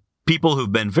people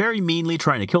who've been very meanly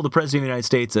trying to kill the president of the United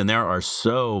States, and there are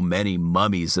so many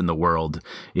mummies in the world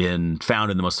found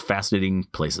in the most fascinating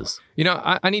places.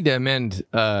 I need to amend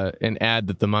and add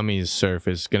that the mummies serf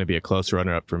is going to be a close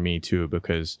runner-up for me too,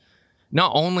 because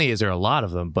not only is there a lot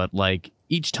of them, but like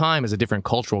each time is a different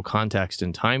cultural context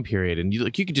and time period, and you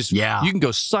could just you can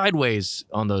go sideways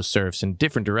on those serfs in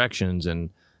different directions,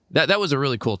 and that was a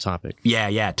really cool topic.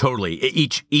 Yeah, totally.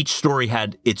 Each story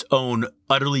had its own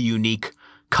utterly unique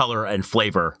color and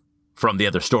flavor from the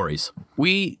other stories.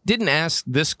 We didn't ask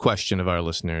this question of our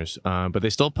listeners, but they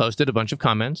still posted a bunch of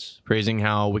comments praising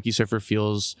how WikiSurfer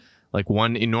feels like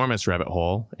one enormous rabbit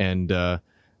hole, and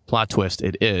plot twist,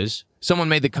 it is. Someone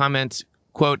made the comment,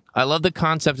 quote, "I love the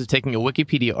concept of taking a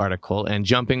Wikipedia article and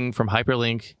jumping from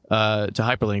hyperlink to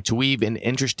hyperlink to weave an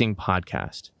interesting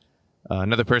podcast."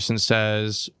 Another person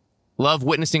says, "Love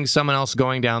witnessing someone else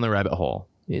going down the rabbit hole.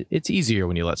 It's easier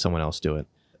when you let someone else do it."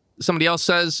 Somebody else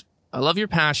says, "I love your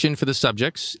passion for the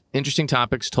subjects. Interesting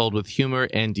topics told with humor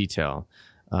and detail."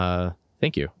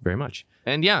 Thank you very much.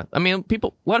 And yeah, I mean,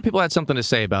 a lot of people had something to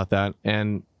say about that.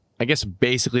 And I guess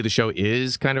basically the show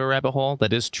is kind of a rabbit hole.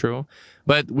 That is true.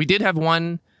 But we did have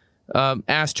one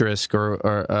asterisk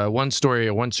or one story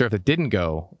or one surf that didn't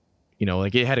go,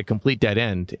 like it had a complete dead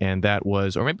end. And that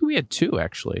was, or maybe we had 2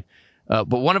 actually. But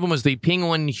one of them was the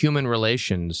penguin human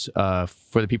relations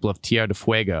for the people of Tierra del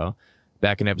Fuego,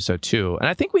 back in episode 2. And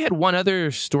I think we had one other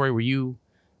story where you,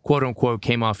 quote unquote,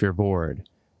 came off your board.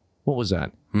 What was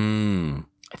that?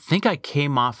 I think I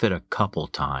came off it a couple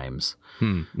times.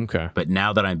 Okay. But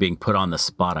now that I'm being put on the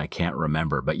spot, I can't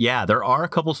remember. But yeah, there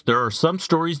are some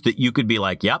stories that you could be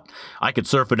like, yep, I could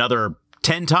surf another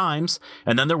 10 times.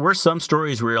 And then there were some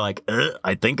stories where you're like,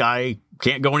 I think I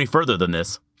can't go any further than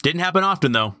this. Didn't happen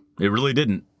often, though. It really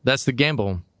didn't. That's the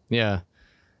gamble. Yeah.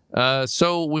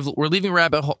 So we're leaving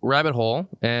rabbit hole,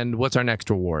 and what's our next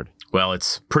reward? Well,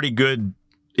 it's pretty good.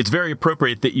 It's very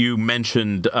appropriate that you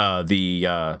mentioned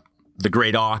the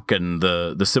Great Auk and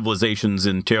the civilizations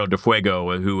in Tierra del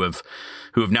Fuego who have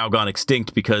now gone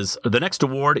extinct, because the next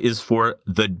award is for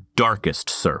the darkest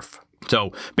surf.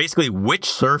 So basically, which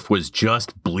surf was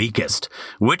just bleakest?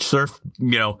 Which surf,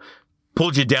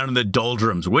 pulled you down in the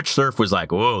doldrums? Which surf was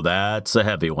like, whoa, that's a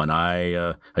heavy one.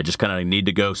 I just kind of need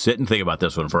to go sit and think about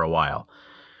this one for a while.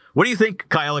 What do you think,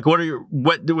 Kyle? Like, what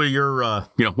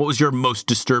was your most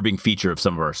disturbing feature of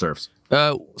some of our surfs?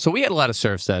 So we had a lot of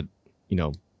surfs that,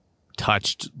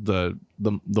 touched the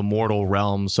mortal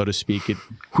realm, so to speak.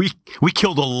 We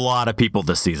killed a lot of people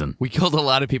this season. We killed a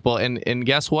lot of people, and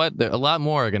guess what? A lot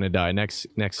more are going to die next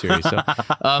series. So,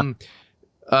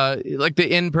 like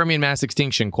the in Permian mass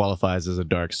extinction qualifies as a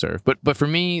dark surf, but for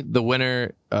me, the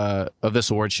winner of this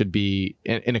award should be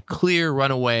in a clear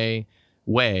runaway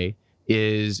way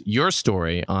is your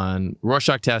story on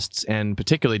Rorschach tests, and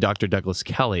particularly Dr. Douglas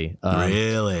Kelly.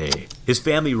 Really? His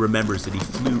family remembers that he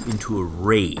flew into a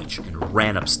rage and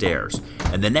ran upstairs,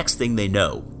 and the next thing they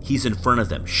know, he's in front of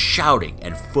them, shouting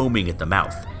and foaming at the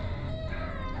mouth.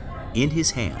 In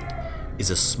his hand is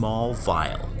a small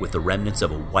vial with the remnants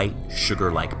of a white,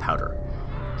 sugar-like powder.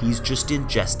 he's just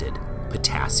ingested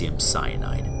potassium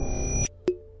cyanide.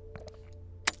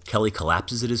 Kelly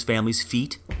collapses at his family's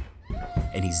feet,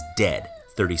 and he's dead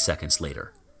 30 seconds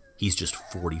later. He's just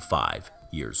 45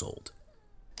 years old.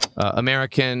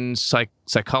 American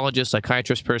psychologist,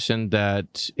 psychiatrist person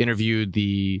that interviewed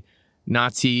the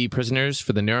Nazi prisoners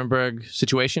for the Nuremberg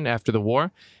situation after the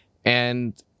war.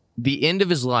 And the end of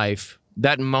his life,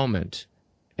 that moment,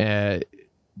 the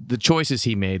choices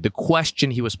he made, the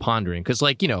question he was pondering, because,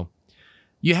 like, you know,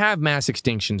 you have mass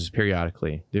extinctions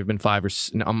periodically. There have been 5 or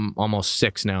almost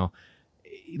 6 now.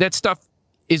 That stuff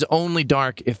is only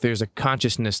dark if there's a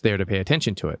consciousness there to pay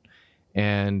attention to it.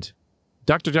 And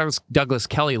Dr. Douglas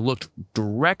Kelly looked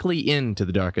directly into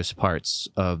the darkest parts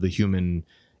of the human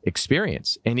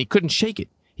experience, and he couldn't shake it.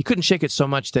 He couldn't shake it so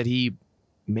much that he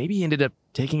maybe ended up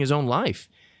taking his own life.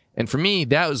 And for me,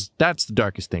 that's the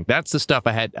darkest thing. That's the stuff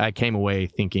I came away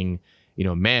thinking, you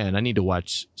know, man, I need to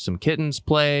watch some kittens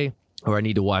play, or I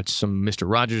need to watch some Mr.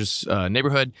 Rogers'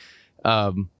 Neighborhood.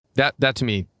 That to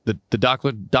me, the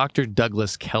Dr.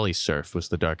 Douglas Kelly surf was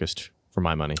the darkest for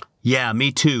my money. Yeah,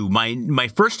 me too. My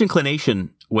first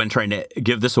inclination when trying to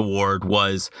give this award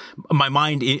was my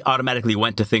mind automatically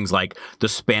went to things like the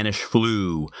Spanish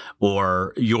flu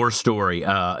or your story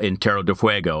in Terra del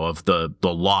Fuego of the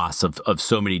loss of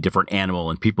so many different animal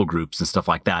and people groups and stuff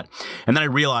like that. And then I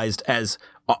realized, as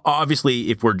obviously,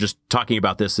 if we're just talking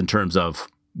about this in terms of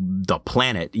the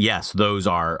planet, yes, those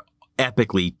are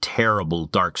epically terrible,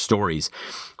 dark stories.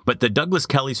 But the Douglas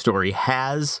Kelly story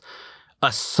has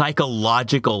a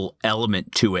psychological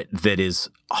element to it that is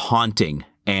haunting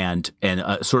and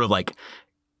sort of like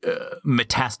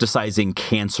metastasizing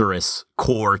cancerous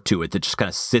core to it that just kind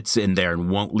of sits in there and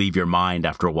won't leave your mind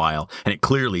after a while. And it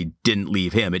clearly didn't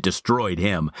leave him. It destroyed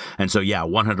him. And so, yeah,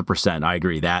 100%. I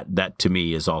agree. That to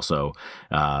me is also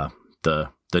the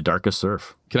darkest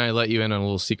surf. Can I let you in on a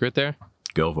little secret there?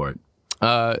 Go for it.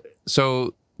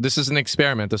 So this is an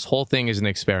experiment. This whole thing is an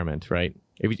experiment, right?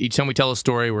 Each time we tell a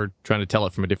story, we're trying to tell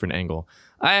it from a different angle.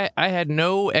 I had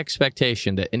no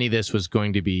expectation that any of this was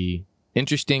going to be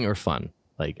interesting or fun.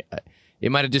 Like,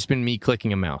 it might have just been me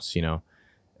clicking a mouse, you know?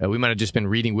 We might have just been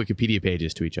reading Wikipedia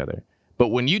pages to each other. But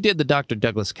when you did the Dr.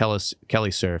 Douglas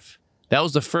Kelly surf, that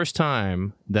was the first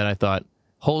time that I thought,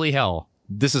 holy hell,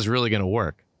 this is really going to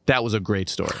work. That was a great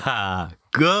story.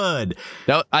 Good.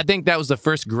 I think that was the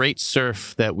first great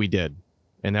surf that we did,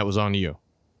 and that was on you.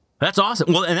 That's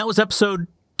awesome. Well, and that was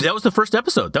the first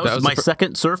episode. That was my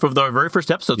second surf of the very first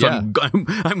episode. So yeah.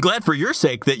 I'm glad for your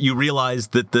sake that you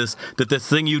realized that this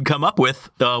thing you'd come up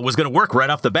with was going to work right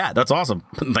off the bat. That's awesome.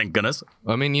 Thank goodness.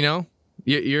 I mean, you know,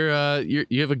 you're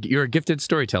a gifted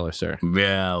storyteller, sir.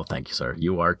 Well, thank you, sir.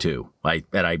 You are too.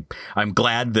 I'm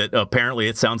glad that apparently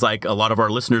it sounds like a lot of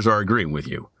our listeners are agreeing with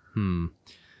you.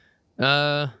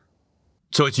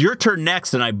 So it's your turn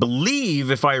next, and I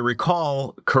believe, if I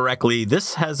recall correctly,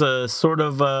 this has a sort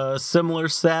of a similar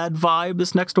sad vibe,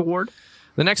 this next award?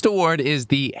 The next award is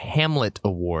the Hamlet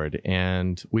Award,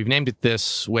 and we've named it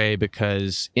this way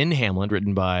because in Hamlet,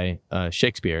 written by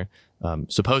Shakespeare,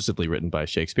 supposedly written by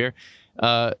Shakespeare,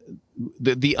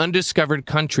 the undiscovered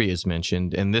country is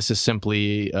mentioned, and this is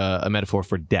simply a metaphor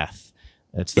for death.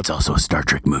 It's also a Star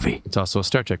Trek movie. It's also a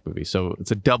Star Trek movie, so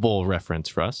it's a double reference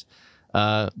for us.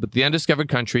 But the undiscovered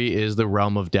country is the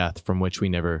realm of death from which we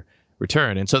never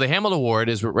return. And so the Hamlet Award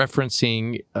is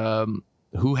referencing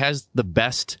who has the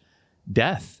best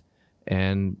death.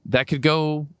 And that could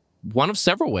go one of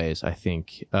several ways, I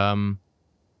think.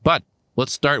 But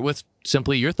let's start with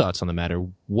simply your thoughts on the matter.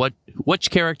 Which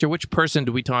character, which person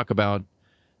do we talk about,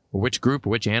 or which group, or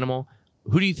which animal?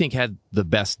 Who do you think had the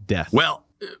best death? Well,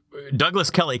 Douglas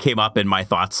Kelly came up in my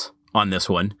thoughts on this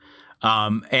one.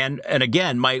 And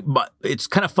again, it's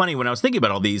kind of funny when I was thinking about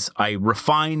all these, I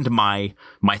refined my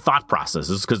thought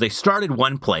processes because they started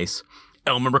one place,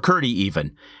 Elmer McCurdy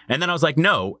even. And then I was like,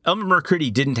 no, Elmer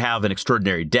McCurdy didn't have an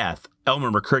extraordinary death. Elmer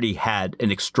McCurdy had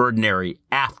an extraordinary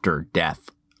after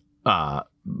death,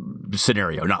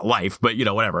 scenario, not life, but you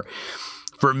know, whatever.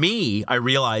 For me, I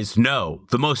realized, no,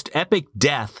 the most epic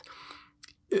death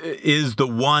is the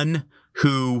one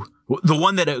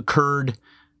that occurred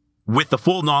with the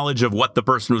full knowledge of what the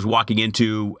person was walking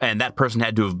into, and that person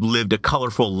had to have lived a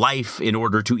colorful life in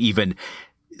order to even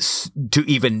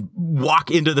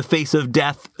walk into the face of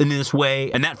death in this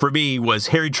way. And that, for me, was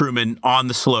Harry Truman on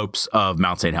the slopes of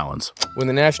Mount St. Helens. When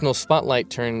the national spotlight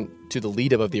turned to the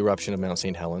lead-up of the eruption of Mount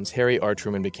St. Helens, Harry R.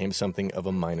 Truman became something of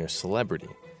a minor celebrity.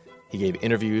 He gave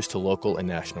interviews to local and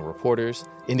national reporters,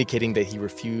 indicating that he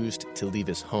refused to leave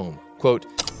his home. Quote,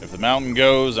 "If the mountain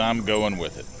goes, I'm going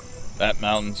with it. That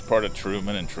mountain's part of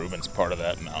Truman, and Truman's part of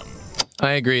that mountain."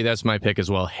 I agree. That's my pick as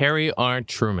well. Harry R.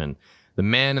 Truman, the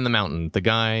man in the mountain, the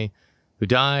guy who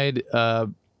died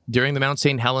during the Mount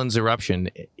St. Helens eruption.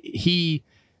 He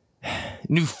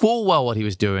knew full well what he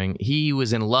was doing. He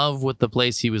was in love with the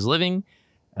place he was living.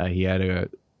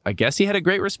 I guess he had a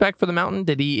great respect for the mountain.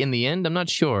 Did he in the end? I'm not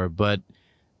sure. But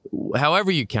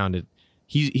however you count it,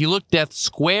 he looked death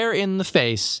square in the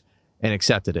face and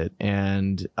accepted it.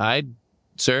 And I,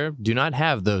 sir, do not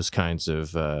have those kinds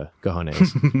of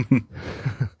cojones.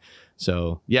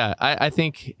 So, yeah, I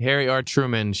think Harry R.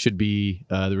 Truman should be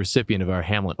the recipient of our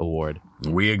Hamlet Award.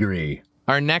 We agree.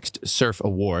 Our next surf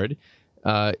award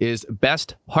is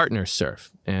Best Partner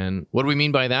Surf. And what do we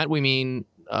mean by that? We mean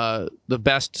the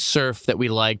best surf that we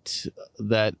liked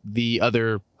that the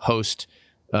other host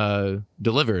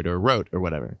delivered or wrote or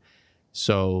whatever.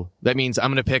 So that means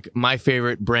I'm going to pick my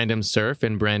favorite Brandon surf,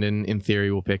 and Brandon, in theory,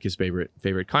 will pick his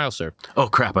favorite Kyle surf. Oh,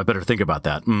 crap. I better think about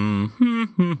that.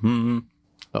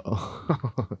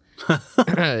 Uh-oh.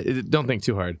 Don't think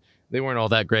too hard. They weren't all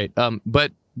that great.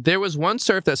 But there was one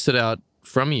surf that stood out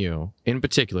from you in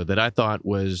particular that I thought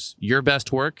was your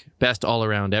best work, best all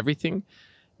around everything,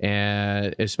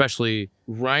 and especially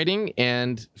writing.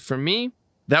 And for me,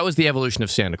 that was the evolution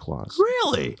of Santa Claus.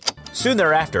 Really? Soon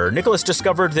thereafter, Nicholas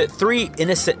discovered that 3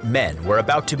 innocent men were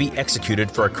about to be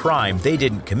executed for a crime they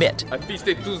didn't commit.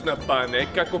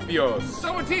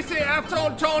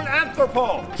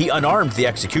 He unarmed the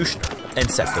executioner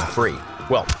and set them free.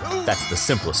 Well, that's the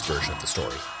simplest version of the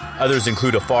story. Others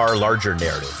include a far larger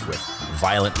narrative with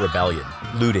violent rebellion,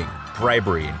 looting,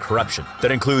 bribery, and corruption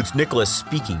that includes Nicholas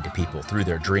speaking to people through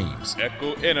their dreams.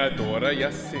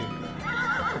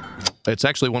 It's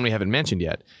actually one we haven't mentioned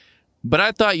yet. But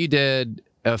I thought you did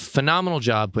a phenomenal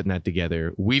job putting that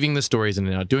together, weaving the stories in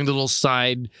and out, doing the little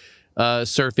side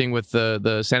surfing with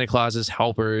the Santa Claus's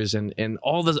helpers and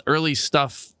all this early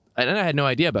stuff. And I had no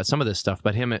idea about some of this stuff,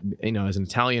 but him, as an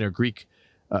Italian or Greek,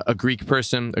 a Greek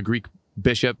person, a Greek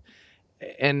bishop,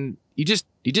 and you just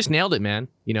nailed it, man.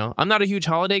 I'm not a huge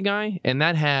holiday guy, and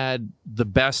that had the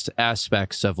best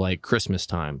aspects of like Christmas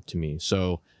time to me.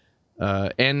 So,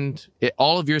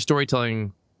 all of your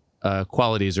storytelling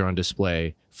qualities are on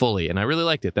display fully, and I really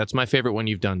liked it. That's my favorite one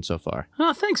you've done so far.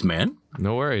 Oh, thanks, man.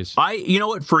 No worries. You know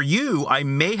what? For you, I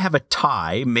may have a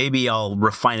tie. Maybe I'll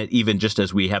refine it even just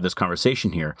as we have this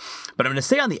conversation here. But I'm going to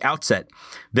say on the outset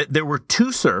that there were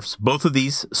 2 surfs. Both of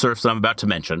these surfs that I'm about to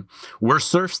mention were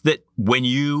surfs that when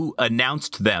you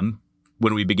announced them,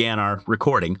 when we began our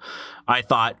recording, I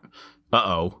thought,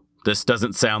 this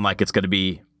doesn't sound like it's going to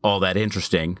be all that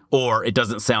interesting, or it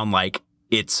doesn't sound like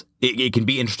it can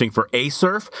be interesting for a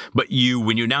surf, but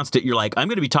when you announced it, you're like, I'm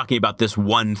going to be talking about this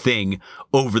one thing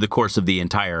over the course of the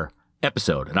entire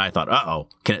episode. And I thought,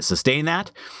 can it sustain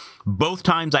that? Both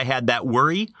times I had that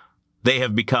worry. They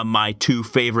have become my 2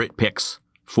 favorite picks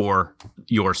for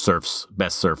your surf's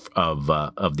best surf of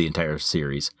the entire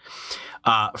series.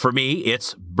 For me,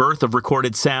 it's Birth of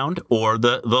Recorded Sound or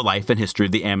the life and history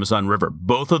of the Amazon River.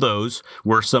 Both of those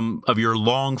were some of your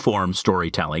long-form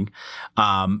storytelling,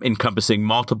 encompassing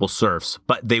multiple surfs,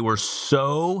 but they were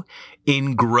so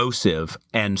engrossive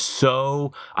and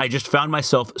so I just found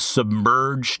myself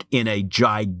submerged in a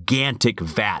gigantic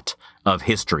vat of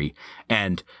history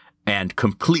and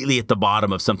completely at the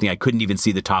bottom of something I couldn't even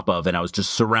see the top of, and I was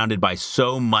just surrounded by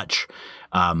so much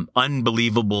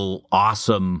unbelievable,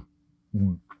 awesome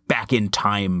back in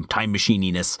time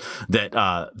machininess that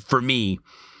for me,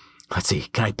 let's see,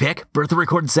 can I pick Birth of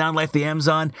Recorded Sound, Life of the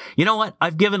Amazon? You know what?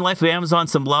 I've given Life of the Amazon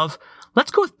some love.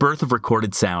 Let's go with Birth of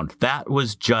Recorded Sound. That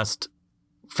was just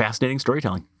fascinating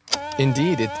storytelling.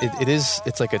 Indeed,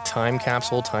 it's like a time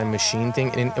capsule, time machine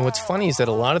thing. And what's funny is that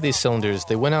a lot of these cylinders,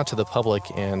 they went out to the public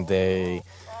and they,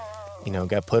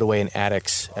 got put away in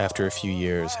attics after a few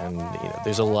years. And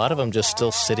there's a lot of them just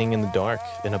still sitting in the dark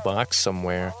in a box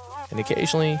somewhere. And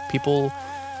occasionally people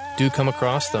do come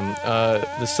across them.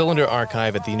 The Cylinder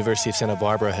Archive at the University of Santa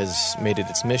Barbara has made it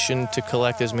its mission to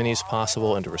collect as many as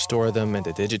possible and to restore them and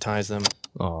to digitize them.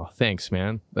 Oh, thanks,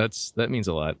 man. That means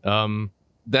a lot.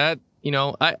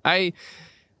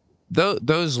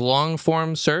 Those long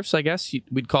form surfs, I guess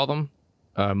we'd call them,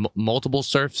 multiple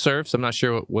surfs. I'm not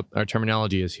sure what our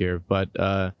terminology is here, but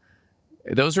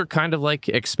those are kind of like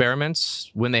experiments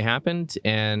when they happened.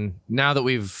 And now that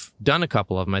we've done a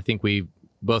couple of them, I think we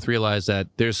both realize that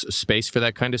there's space for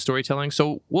that kind of storytelling.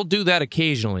 So we'll do that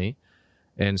occasionally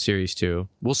in series 2.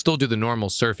 We'll still do the normal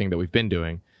surfing that we've been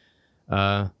doing.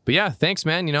 But yeah, thanks,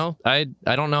 man. I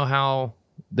don't know how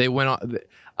they went on.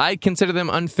 I consider them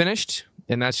unfinished,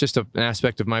 and that's just an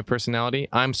aspect of my personality.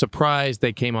 I'm surprised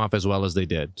they came off as well as they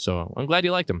did. So I'm glad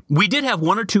you liked them. We did have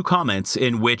one or two comments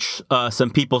in which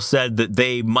some people said that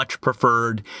they much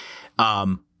preferred.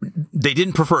 They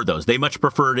didn't prefer those. They much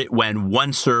preferred it when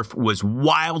one surf was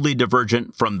wildly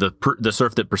divergent from the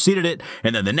surf that preceded it,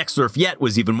 and then the next surf yet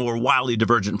was even more wildly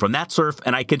divergent from that surf.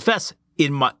 And I confess,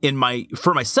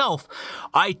 for myself,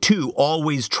 I too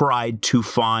always tried to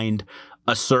find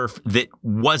a surf that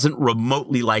wasn't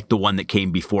remotely like the one that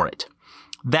came before it.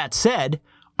 That said,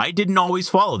 I didn't always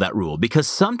follow that rule, because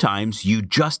sometimes you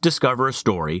just discover a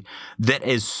story that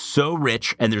is so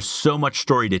rich and there's so much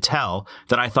story to tell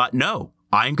that I thought, no,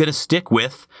 I'm going to stick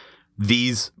with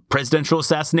these presidential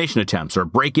assassination attempts or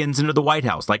break-ins into the White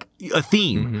House, like a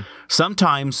theme. Mm-hmm.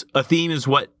 Sometimes a theme is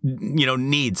what,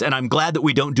 needs. And I'm glad that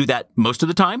we don't do that most of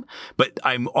the time, but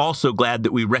I'm also glad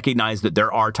that we recognize that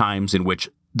there are times in which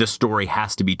the story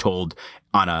has to be told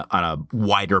on a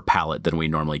wider palette than we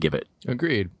normally give it.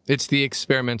 Agreed. It's the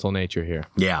experimental nature here.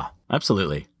 Yeah,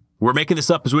 absolutely. We're making this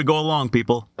up as we go along,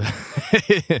 people.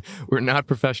 We're not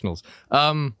professionals.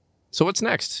 So what's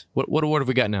next? What award have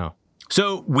we got now?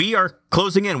 So we are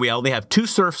closing in. We only have 2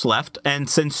 surfs left. And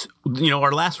since,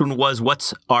 our last one was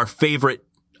what's our favorite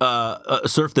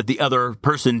surf that the other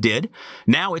person did,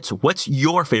 now it's what's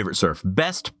your favorite surf?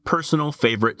 Best personal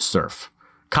favorite surf.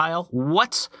 Kyle,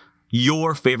 what's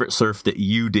your favorite surf that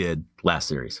you did last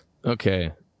series?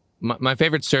 Okay. My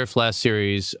favorite surf last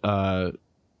series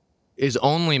is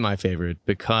only my favorite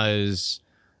because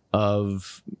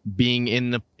of being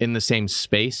in the same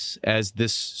space as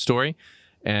this story,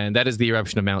 and that is the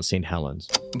eruption of Mount St. Helens.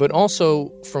 But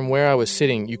also, from where I was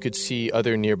sitting, you could see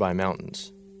other nearby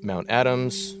mountains. Mount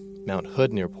Adams, Mount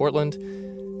Hood near Portland,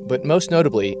 but most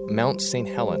notably, Mount St.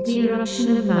 Helens. The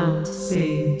eruption of Mount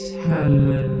St.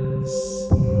 Helens.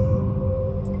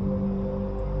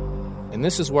 And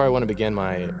this is where I want to begin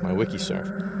my wiki surf.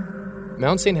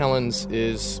 Mount St. Helens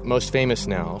is most famous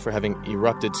now for having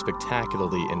erupted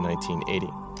spectacularly in 1980.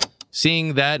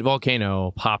 Seeing that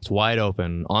volcano popped wide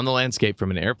open on the landscape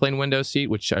from an airplane window seat,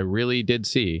 which I really did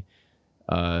see,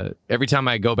 every time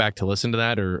I go back to listen to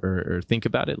that or think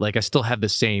about it, I still have the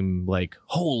same,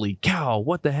 holy cow,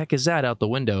 what the heck is that out the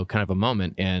window kind of a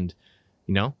moment. And,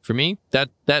 for me,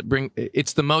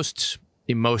 it's the most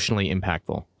emotionally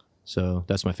impactful. So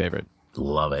that's my favorite.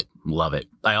 Love it. Love it.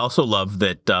 I also love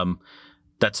that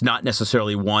that's not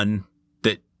necessarily one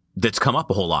that's come up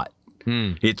a whole lot.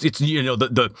 It's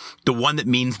the one that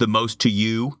means the most to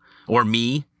you or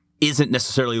me isn't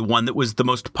necessarily one that was the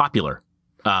most popular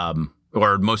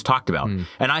or most talked about.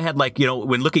 And I had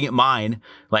when looking at mine,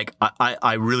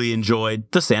 I really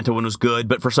enjoyed the Santa one was good,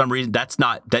 but for some reason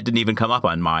that didn't even come up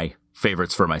on my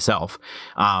favorites for myself.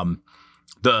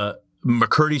 The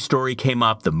McCurdy story came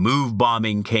up, the Move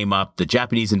bombing came up, the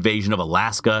Japanese invasion of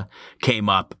Alaska came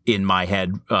up in my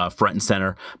head front and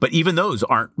center. But even those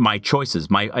aren't my choices.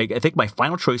 I think my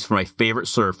final choice for my favorite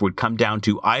surf would come down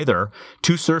to either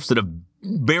 2 surfs that have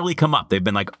barely come up. They've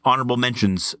been honorable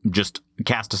mentions just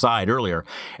cast aside earlier.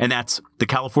 And that's the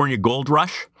California Gold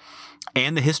Rush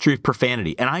and the History of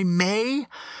Profanity. And I may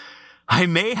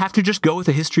have to just go with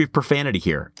the History of Profanity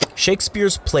here.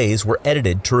 Shakespeare's plays were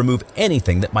edited to remove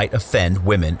anything that might offend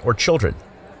women or children.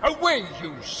 Away,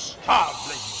 you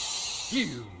starveling!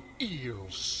 You eel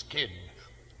skin!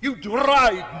 You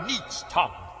dried neat's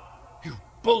tongue! You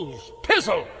bull's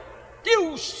pizzle!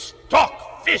 You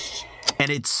stockfish! And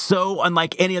it's so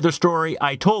unlike any other story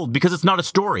I told because it's not a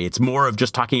story. It's more of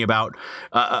just talking about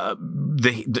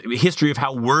the history of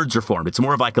how words are formed. It's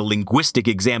more of a linguistic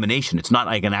examination. It's not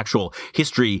an actual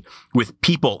history with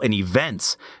people and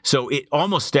events. So it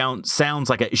almost sounds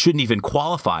like it shouldn't even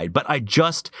qualify. But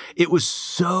it was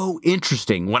so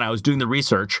interesting when I was doing the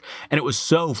research, and it was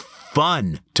so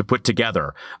fun to put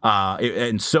together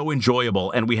and so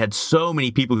enjoyable. And we had so many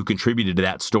people who contributed to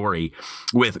that story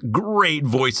with great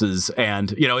voices. And,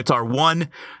 it's our one,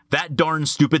 that darn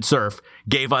stupid surf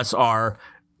gave us our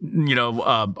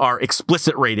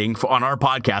explicit rating on our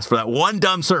podcast for that one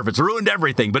dumb surf. It's ruined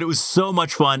everything, but it was so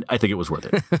much fun. I think it was worth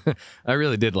it. I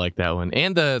really did like that one.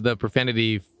 And the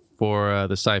profanity for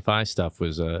the sci-fi stuff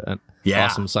was an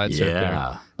awesome side surf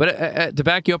there. But to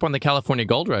back you up on the California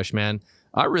Gold Rush, man,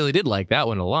 I really did like that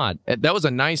one a lot. That was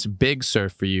a nice big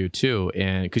surf for you too,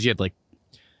 and because you had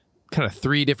kind of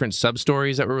 3 different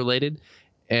sub-stories that were related.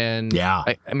 And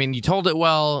I mean, you told it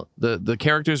well. The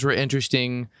characters were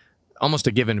interesting, almost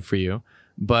a given for you.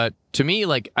 But to me,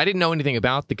 like, I didn't know anything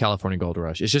about the California Gold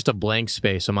Rush. It's just a blank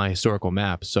space on my historical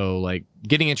map. So, like,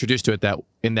 getting introduced to it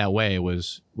in that way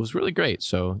was really great.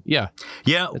 So, yeah.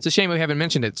 It's a shame we haven't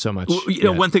mentioned it so much. Well, you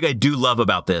know, one thing I do love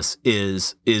about this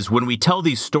is when we tell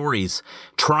these stories,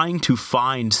 trying to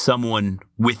find someone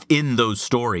within those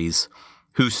stories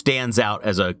who stands out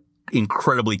as a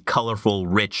incredibly colorful,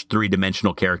 rich,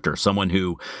 three-dimensional character, someone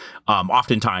who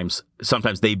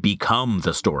sometimes they become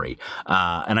the story.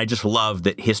 And I just love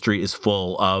that history is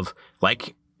full of,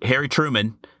 like Harry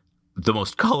Truman, the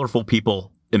most colorful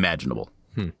people imaginable.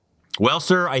 Well,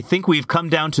 sir, I think we've come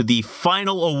down to the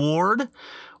final award.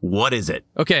 What is it?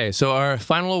 Okay, so our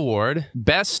final award,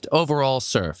 Best Overall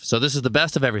Surf. So this is the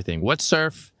best of everything. What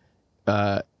surf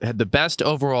had the best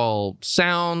overall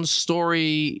sound,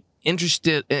 story,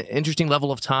 interesting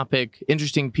level of topic,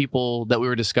 interesting people that we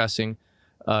were discussing,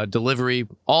 delivery,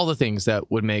 all the things that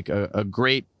would make a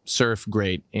great surf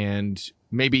great. And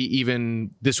maybe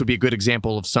even this would be a good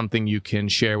example of something you can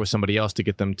share with somebody else to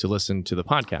get them to listen to the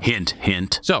podcast.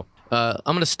 Hint. So I'm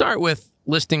going to start with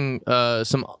listing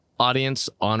some audience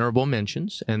honorable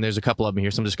mentions, and there's a couple of them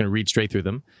here, so I'm just going to read straight through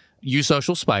them.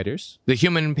 Eusocial Spiders, The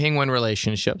Human-Penguin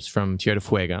Relationships from Tierra del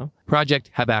Fuego, Project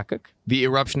Habakkuk, The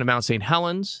Eruption of Mount St.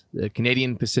 Helens, the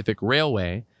Canadian Pacific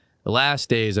Railway, The Last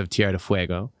Days of Tierra del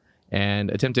Fuego,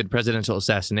 and Attempted Presidential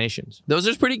Assassinations. Those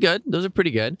are pretty good.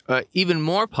 Even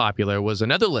more popular was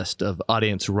another list of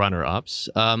audience runner-ups,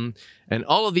 and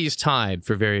all of these tied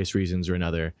for various reasons or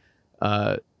another.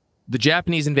 The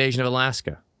Japanese Invasion of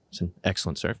Alaska. It's an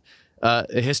excellent surf.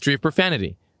 A History of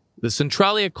Profanity. The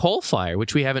Centralia Coal Fire,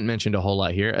 which we haven't mentioned a whole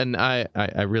lot here, and I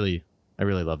really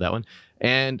love that one.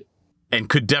 And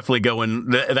could definitely go in.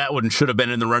 That one should have been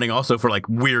in the running also for like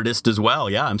weirdest as well.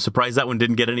 Yeah, I'm surprised that one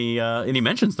didn't get any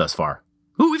mentions thus far.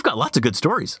 Ooh, we've got lots of good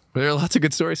stories. There are lots of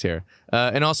good stories here,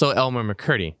 and also Elmer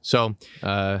McCurdy. So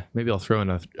maybe I'll throw in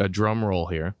a drum roll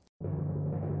here.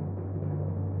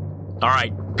 All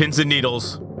right, pins and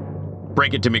needles.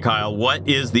 Break it to me, Kyle. What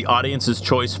is the audience's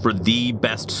choice for the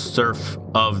best surf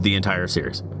of the entire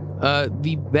series?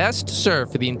 The best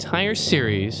surf for the entire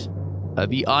series,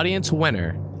 the audience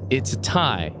winner, it's a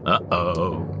tie.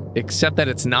 Uh-oh. Except that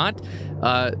it's not.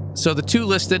 So the two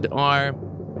listed are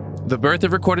The Birth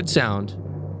of Recorded Sound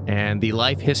and The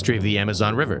Life History of the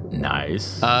Amazon River.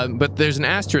 Nice. But there's an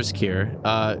asterisk here,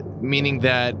 meaning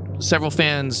that several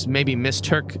fans maybe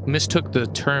mistook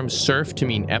the term surf to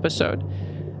mean episode.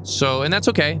 So, and that's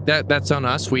okay. That's on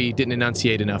us. We didn't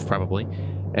enunciate enough, probably.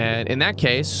 And in that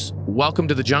case, Welcome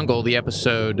to the Jungle, the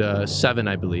episode 7,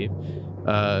 I believe,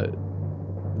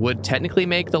 would technically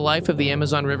make The Life of the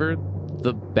Amazon River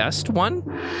the best one?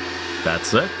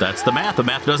 That's it. That's the math. The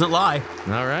math doesn't lie.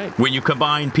 All right. When you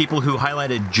combine people who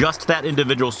highlighted just that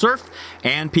individual surf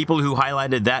and people who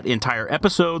highlighted that entire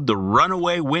episode, the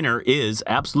runaway winner is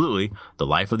absolutely The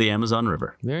Life of the Amazon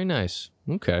River. Very nice.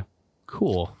 Okay.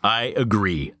 Cool. I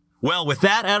agree. Well, with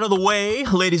that out of the way,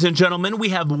 ladies and gentlemen, we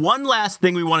have one last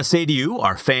thing we want to say to you,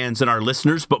 our fans and our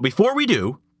listeners. But before we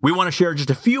do, we want to share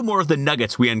just a few more of the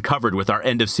nuggets we uncovered with our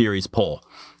end of series poll.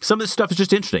 Some of this stuff is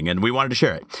just interesting, and we wanted to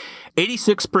share it.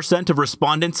 86% of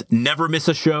respondents never miss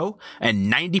a show,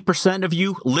 and 90% of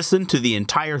you listen to the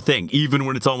entire thing, even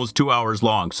when it's almost 2 hours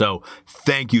long. So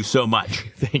thank you so much.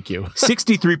 Thank you.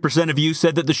 63% of you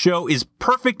said that the show is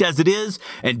perfect as it is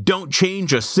and don't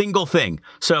change a single thing.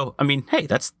 So, I mean, hey,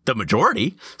 that's the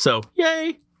majority. So,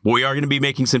 yay. We are going to be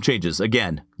making some changes.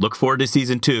 Again, look forward to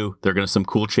season 2. There are going to be some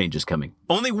cool changes coming.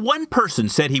 Only one person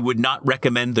said he would not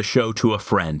recommend the show to a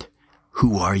friend.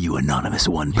 Who are you, anonymous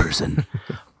one person?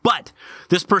 But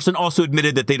this person also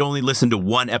admitted that they'd only listened to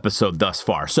one episode thus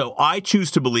far. So I choose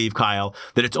to believe, Kyle,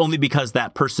 that it's only because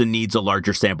that person needs a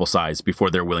larger sample size before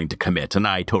they're willing to commit. And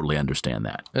I totally understand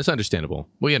that. That's understandable.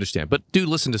 We understand. But do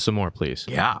listen to some more, please.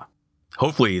 Yeah.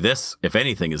 Hopefully this, if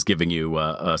anything, is giving you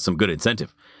some good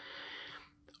incentive.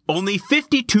 Only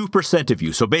 52% of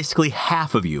you, so basically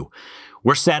half of you,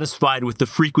 were satisfied with the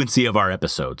frequency of our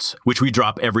episodes, which we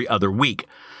drop every other week.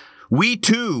 We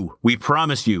too, we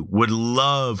promise you, would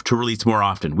love to release more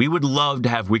often. We would love to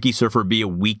have WikiSurfer be a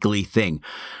weekly thing.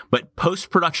 But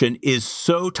post-production is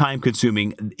so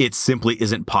time-consuming, it simply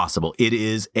isn't possible. It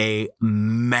is a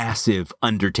massive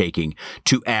undertaking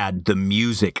to add the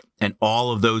music and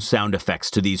all of those sound effects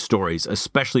to these stories,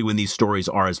 especially when these stories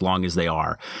are as long as they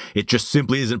are. It just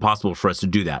simply isn't possible for us to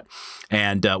do that.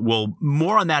 And we'll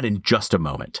more on that in just a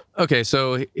moment. Okay,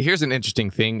 so here's an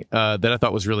interesting thing that I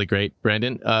thought was really great,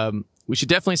 Brandon. We should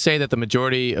definitely say that the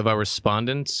majority of our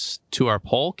respondents to our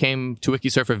poll came to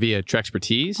WikiSurfer via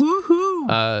Trexpertise.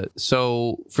 Woohoo!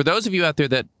 So for those of you out there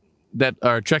that that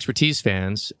are Trexpertise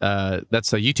fans,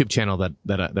 that's a YouTube channel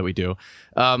that we do.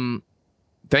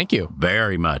 Thank you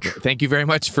very much. Thank you very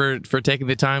much for taking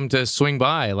the time to swing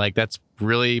by. Like, that's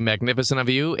really magnificent of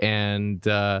you, and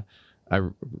I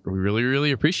really,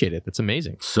 really appreciate it. That's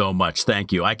amazing. So much.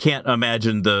 Thank you. I can't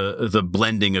imagine the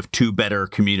blending of two better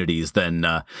communities than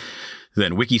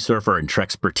Wikisurfer and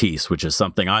Trexpertise, which is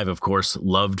something I've, of course,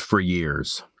 loved for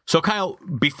years. So, Kyle,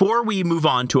 before we move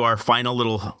on to our final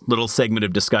little segment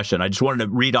of discussion, I just wanted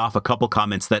to read off a couple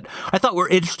comments that I thought were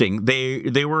interesting.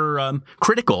 They were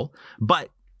critical, but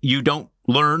you don't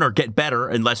learn or get better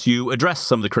unless you address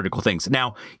some of the critical things.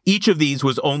 Now, each of these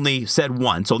was only said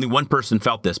once. Only one person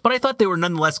felt this, but I thought they were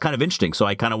nonetheless kind of interesting, so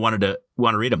I kind of wanted to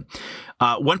read them.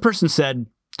 One person said,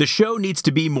 "The show needs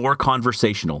to be more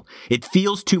conversational. It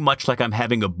feels too much like I'm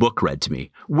having a book read to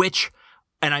me," which,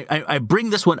 and I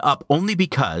bring this one up only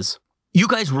because you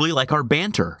guys really like our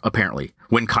banter, apparently,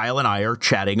 when Kyle and I are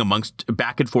chatting amongst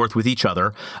back and forth with each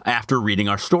other after reading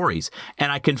our stories.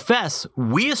 And I confess,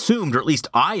 we assumed, or at least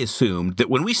I assumed, that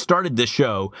when we started this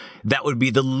show, that would be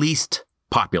the least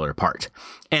popular part.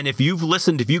 And if you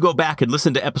go back and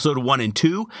listen to episode 1 and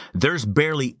 2, there's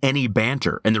barely any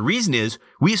banter. And the reason is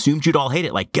we assumed you'd all hate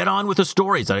it. Like, get on with the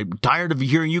stories. I'm tired of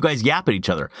hearing you guys yap at each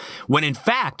other. When in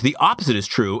fact, the opposite is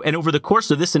true. And over the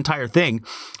course of this entire thing,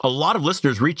 a lot of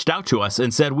listeners reached out to us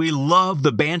and said, we love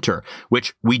the banter,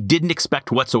 which we didn't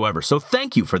expect whatsoever. So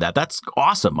thank you for that. That's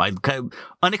awesome.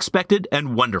 Unexpected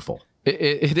and wonderful.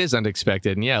 It is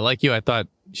unexpected. And yeah, like you, I thought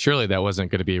surely that wasn't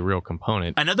going to be a real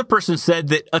component. Another person said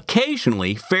that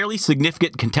occasionally fairly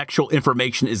significant contextual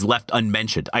information is left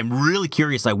unmentioned. I'm really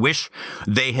curious. I wish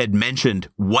they had mentioned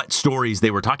what stories they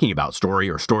were talking about,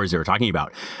 stories they were talking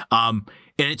about. And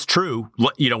it's true,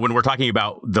 when we're talking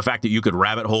about the fact that you could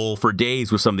rabbit hole for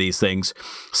days with some of these things,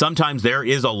 sometimes there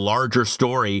is a larger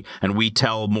story and we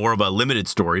tell more of a limited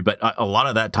story. But a lot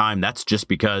of that time, that's just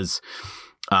because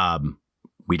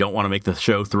we don't want to make the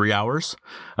show 3 hours.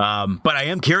 But I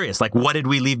am curious, what did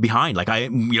we leave behind?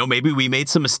 Maybe we made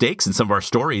some mistakes in some of our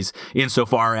stories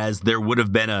insofar as there would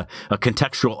have been a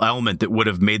contextual element that would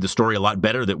have made the story a lot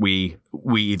better that we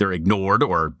either ignored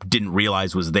or didn't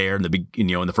realize was there in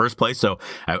the first place. So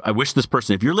I wish this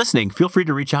person, if you're listening, feel free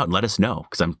to reach out and let us know,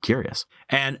 because I'm curious.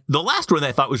 And the last one that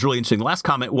I thought was really interesting, the last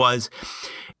comment was,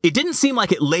 it didn't seem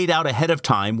like it laid out ahead of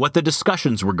time what the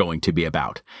discussions were going to be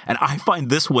about. And I find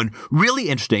this one really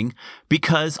interesting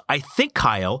because I think,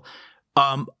 Kyle,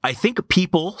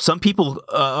 some people,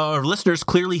 our listeners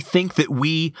clearly think that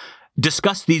we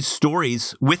discuss these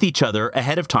stories with each other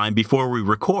ahead of time before we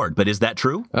record. But is that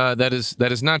true? That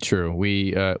is not true.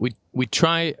 We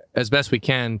try as best we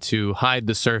can to hide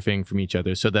the surfing from each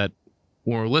other so that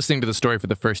when we're listening to the story for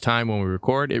the first time, when we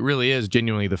record, it really is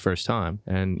genuinely the first time.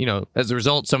 And, as a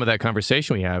result, some of that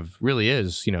conversation we have really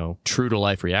is, true to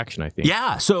life reaction, I think.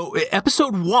 Yeah. So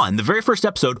episode 1, the very first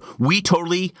episode, we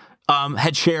totally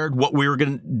had shared what we were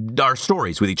our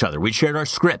stories with each other. We shared our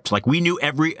script. We knew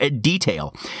every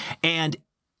detail. And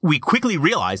we quickly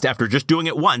realized after just doing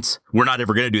it once, we're not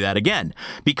ever going to do that again,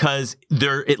 because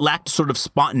it lacked sort of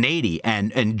spontaneity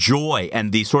and joy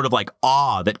and the sort of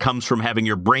awe that comes from having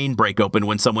your brain break open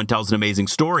when someone tells an amazing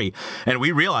story. And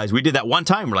we realized we did that one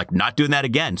time. We're not doing that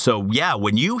again. So yeah,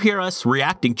 when you hear us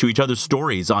reacting to each other's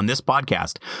stories on this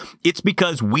podcast, it's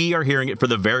because we are hearing it for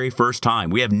the very first time.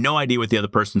 We have no idea what the other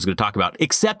person's going to talk about,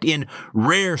 except in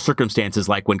rare circumstances,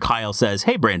 like when Kyle says,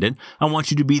 "Hey, Brandon, I want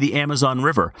you to be the Amazon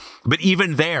River." But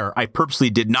even there, I purposely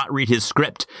did not read his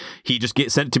script. He just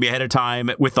sent it to me ahead of time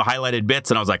with the highlighted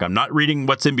bits, and I was like, I'm not reading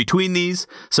what's in between these.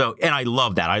 So, and I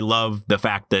love that. I love the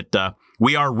fact that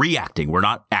we are reacting. We're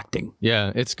not acting.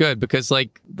 Yeah, it's good because the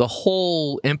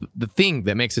thing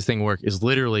that makes this thing work is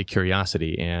literally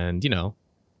curiosity, and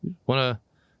want to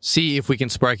see if we can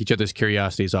spark each other's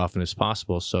curiosity as often as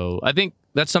possible. So I think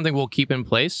that's something we'll keep in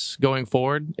place going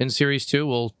forward in series 2.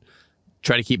 We'll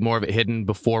try to keep more of it hidden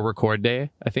before record day,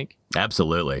 I think.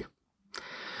 Absolutely.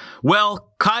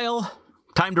 Well, Kyle,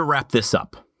 time to wrap this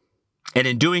up. And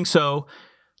in doing so,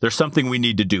 there's something we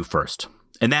need to do first.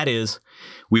 And that is,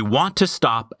 we want to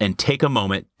stop and take a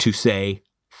moment to say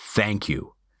thank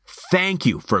you. Thank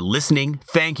you for listening.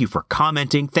 Thank you for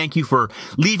commenting. Thank you for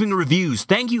leaving reviews.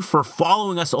 Thank you for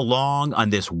following us along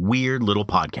on this weird little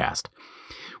podcast.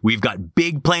 We've got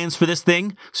big plans for this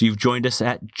thing, so you've joined us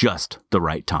at just the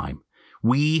right time.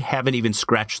 We haven't even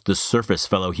scratched the surface,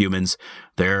 fellow humans.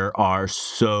 There are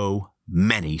so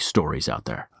many stories out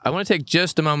there. I want to take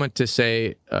just a moment to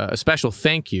say a special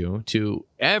thank you to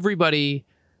everybody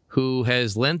who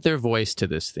has lent their voice to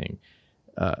this thing.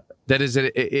 That is,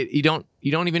 you don't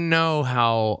even know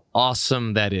how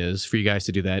awesome that is for you guys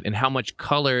to do that, and how much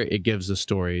color it gives the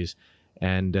stories.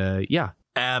 And yeah.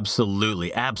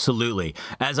 Absolutely. Absolutely.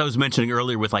 As I was mentioning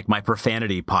earlier with like my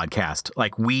profanity podcast,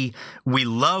 like we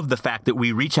love the fact that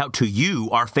we reach out to you,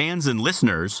 our fans and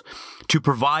listeners, to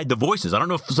provide the voices. I don't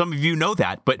know if some of you know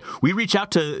that, but we reach out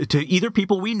to either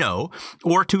people we know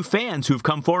or to fans who've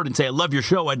come forward and say, I love your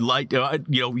show. I'd like,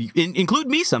 include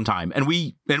me sometime. And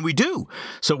we do.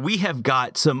 So we have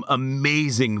got some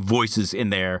amazing voices in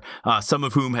there, some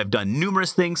of whom have done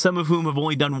numerous things, some of whom have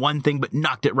only done one thing, but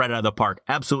knocked it right out of the park.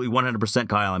 Absolutely 100%,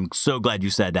 Kyle. I'm so glad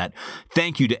you said that.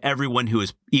 Thank you to everyone who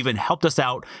has even helped us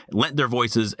out, lent their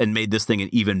voices, and made this thing an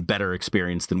even better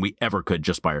experience than we ever could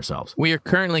just by ourselves. We are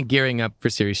currently gearing up for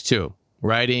Series 2,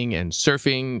 writing and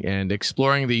surfing and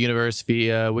exploring the universe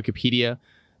via Wikipedia.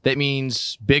 That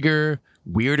means bigger,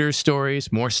 weirder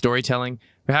stories, more storytelling,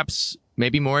 perhaps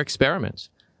maybe more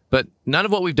experiments. But none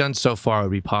of what we've done so far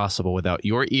would be possible without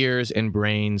your ears and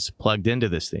brains plugged into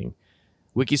this thing.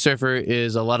 WikiSurfer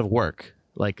is a lot of work.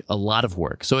 Like a lot of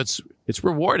work. So it's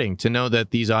rewarding to know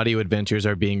that these audio adventures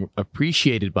are being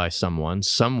appreciated by someone,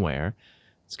 somewhere.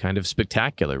 It's kind of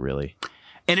spectacular, really.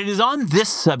 And it is on this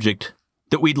subject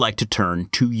that we'd like to turn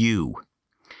to you.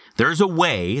 There's a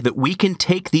way that we can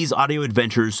take these audio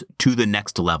adventures to the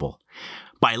next level.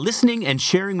 By listening and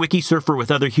sharing WikiSurfer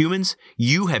with other humans,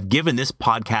 you have given this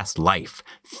podcast life.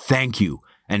 Thank you.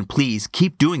 And please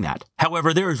keep doing that.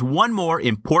 However, there is one more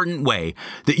important way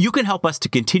that you can help us to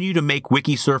continue to make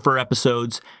WikiSurfer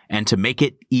episodes and to make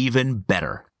it even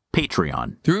better.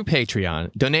 Patreon. Through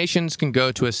Patreon, donations can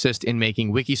go to assist in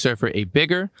making WikiSurfer a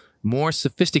bigger, more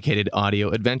sophisticated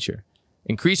audio adventure.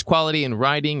 Increased quality in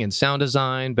writing and sound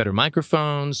design, better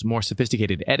microphones, more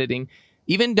sophisticated editing.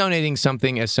 Even donating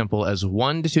something as simple as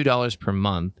 $1 to $2 per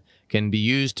month can be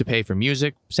used to pay for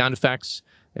music, sound effects,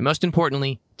 and most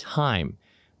importantly, time,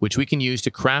 which we can use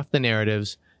to craft the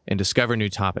narratives and discover new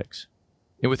topics.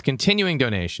 And with continuing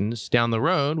donations, down the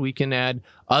road, we can add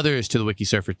others to the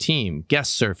WikiSurfer team,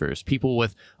 guest surfers, people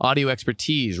with audio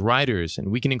expertise, writers, and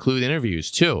we can include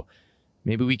interviews too.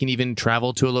 Maybe we can even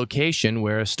travel to a location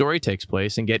where a story takes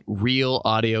place and get real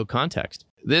audio context.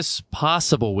 This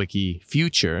possible wiki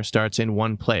future starts in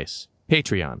one place,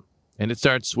 Patreon. And it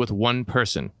starts with one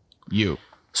person, you.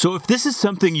 So if this is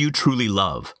something you truly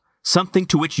love, something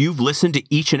to which you've listened to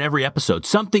each and every episode,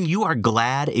 something you are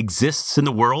glad exists in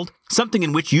the world, something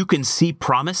in which you can see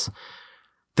promise,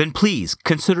 then please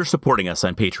consider supporting us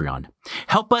on Patreon.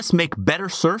 Help us make better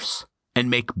surfs and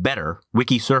make better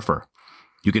WikiSurfer.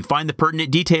 You can find the pertinent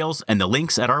details and the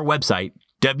links at our website,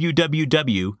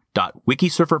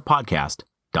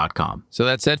 www.wikisurferpodcast.com. So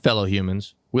that said, fellow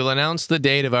humans, we'll announce the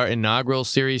date of our inaugural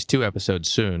Series 2 episode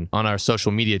soon on our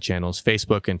social media channels,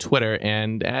 Facebook and Twitter,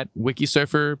 and at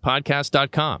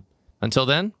wikisurferpodcast.com. Until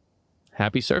then,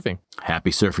 happy surfing. Happy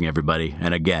surfing, everybody.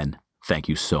 And again, thank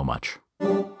you so much.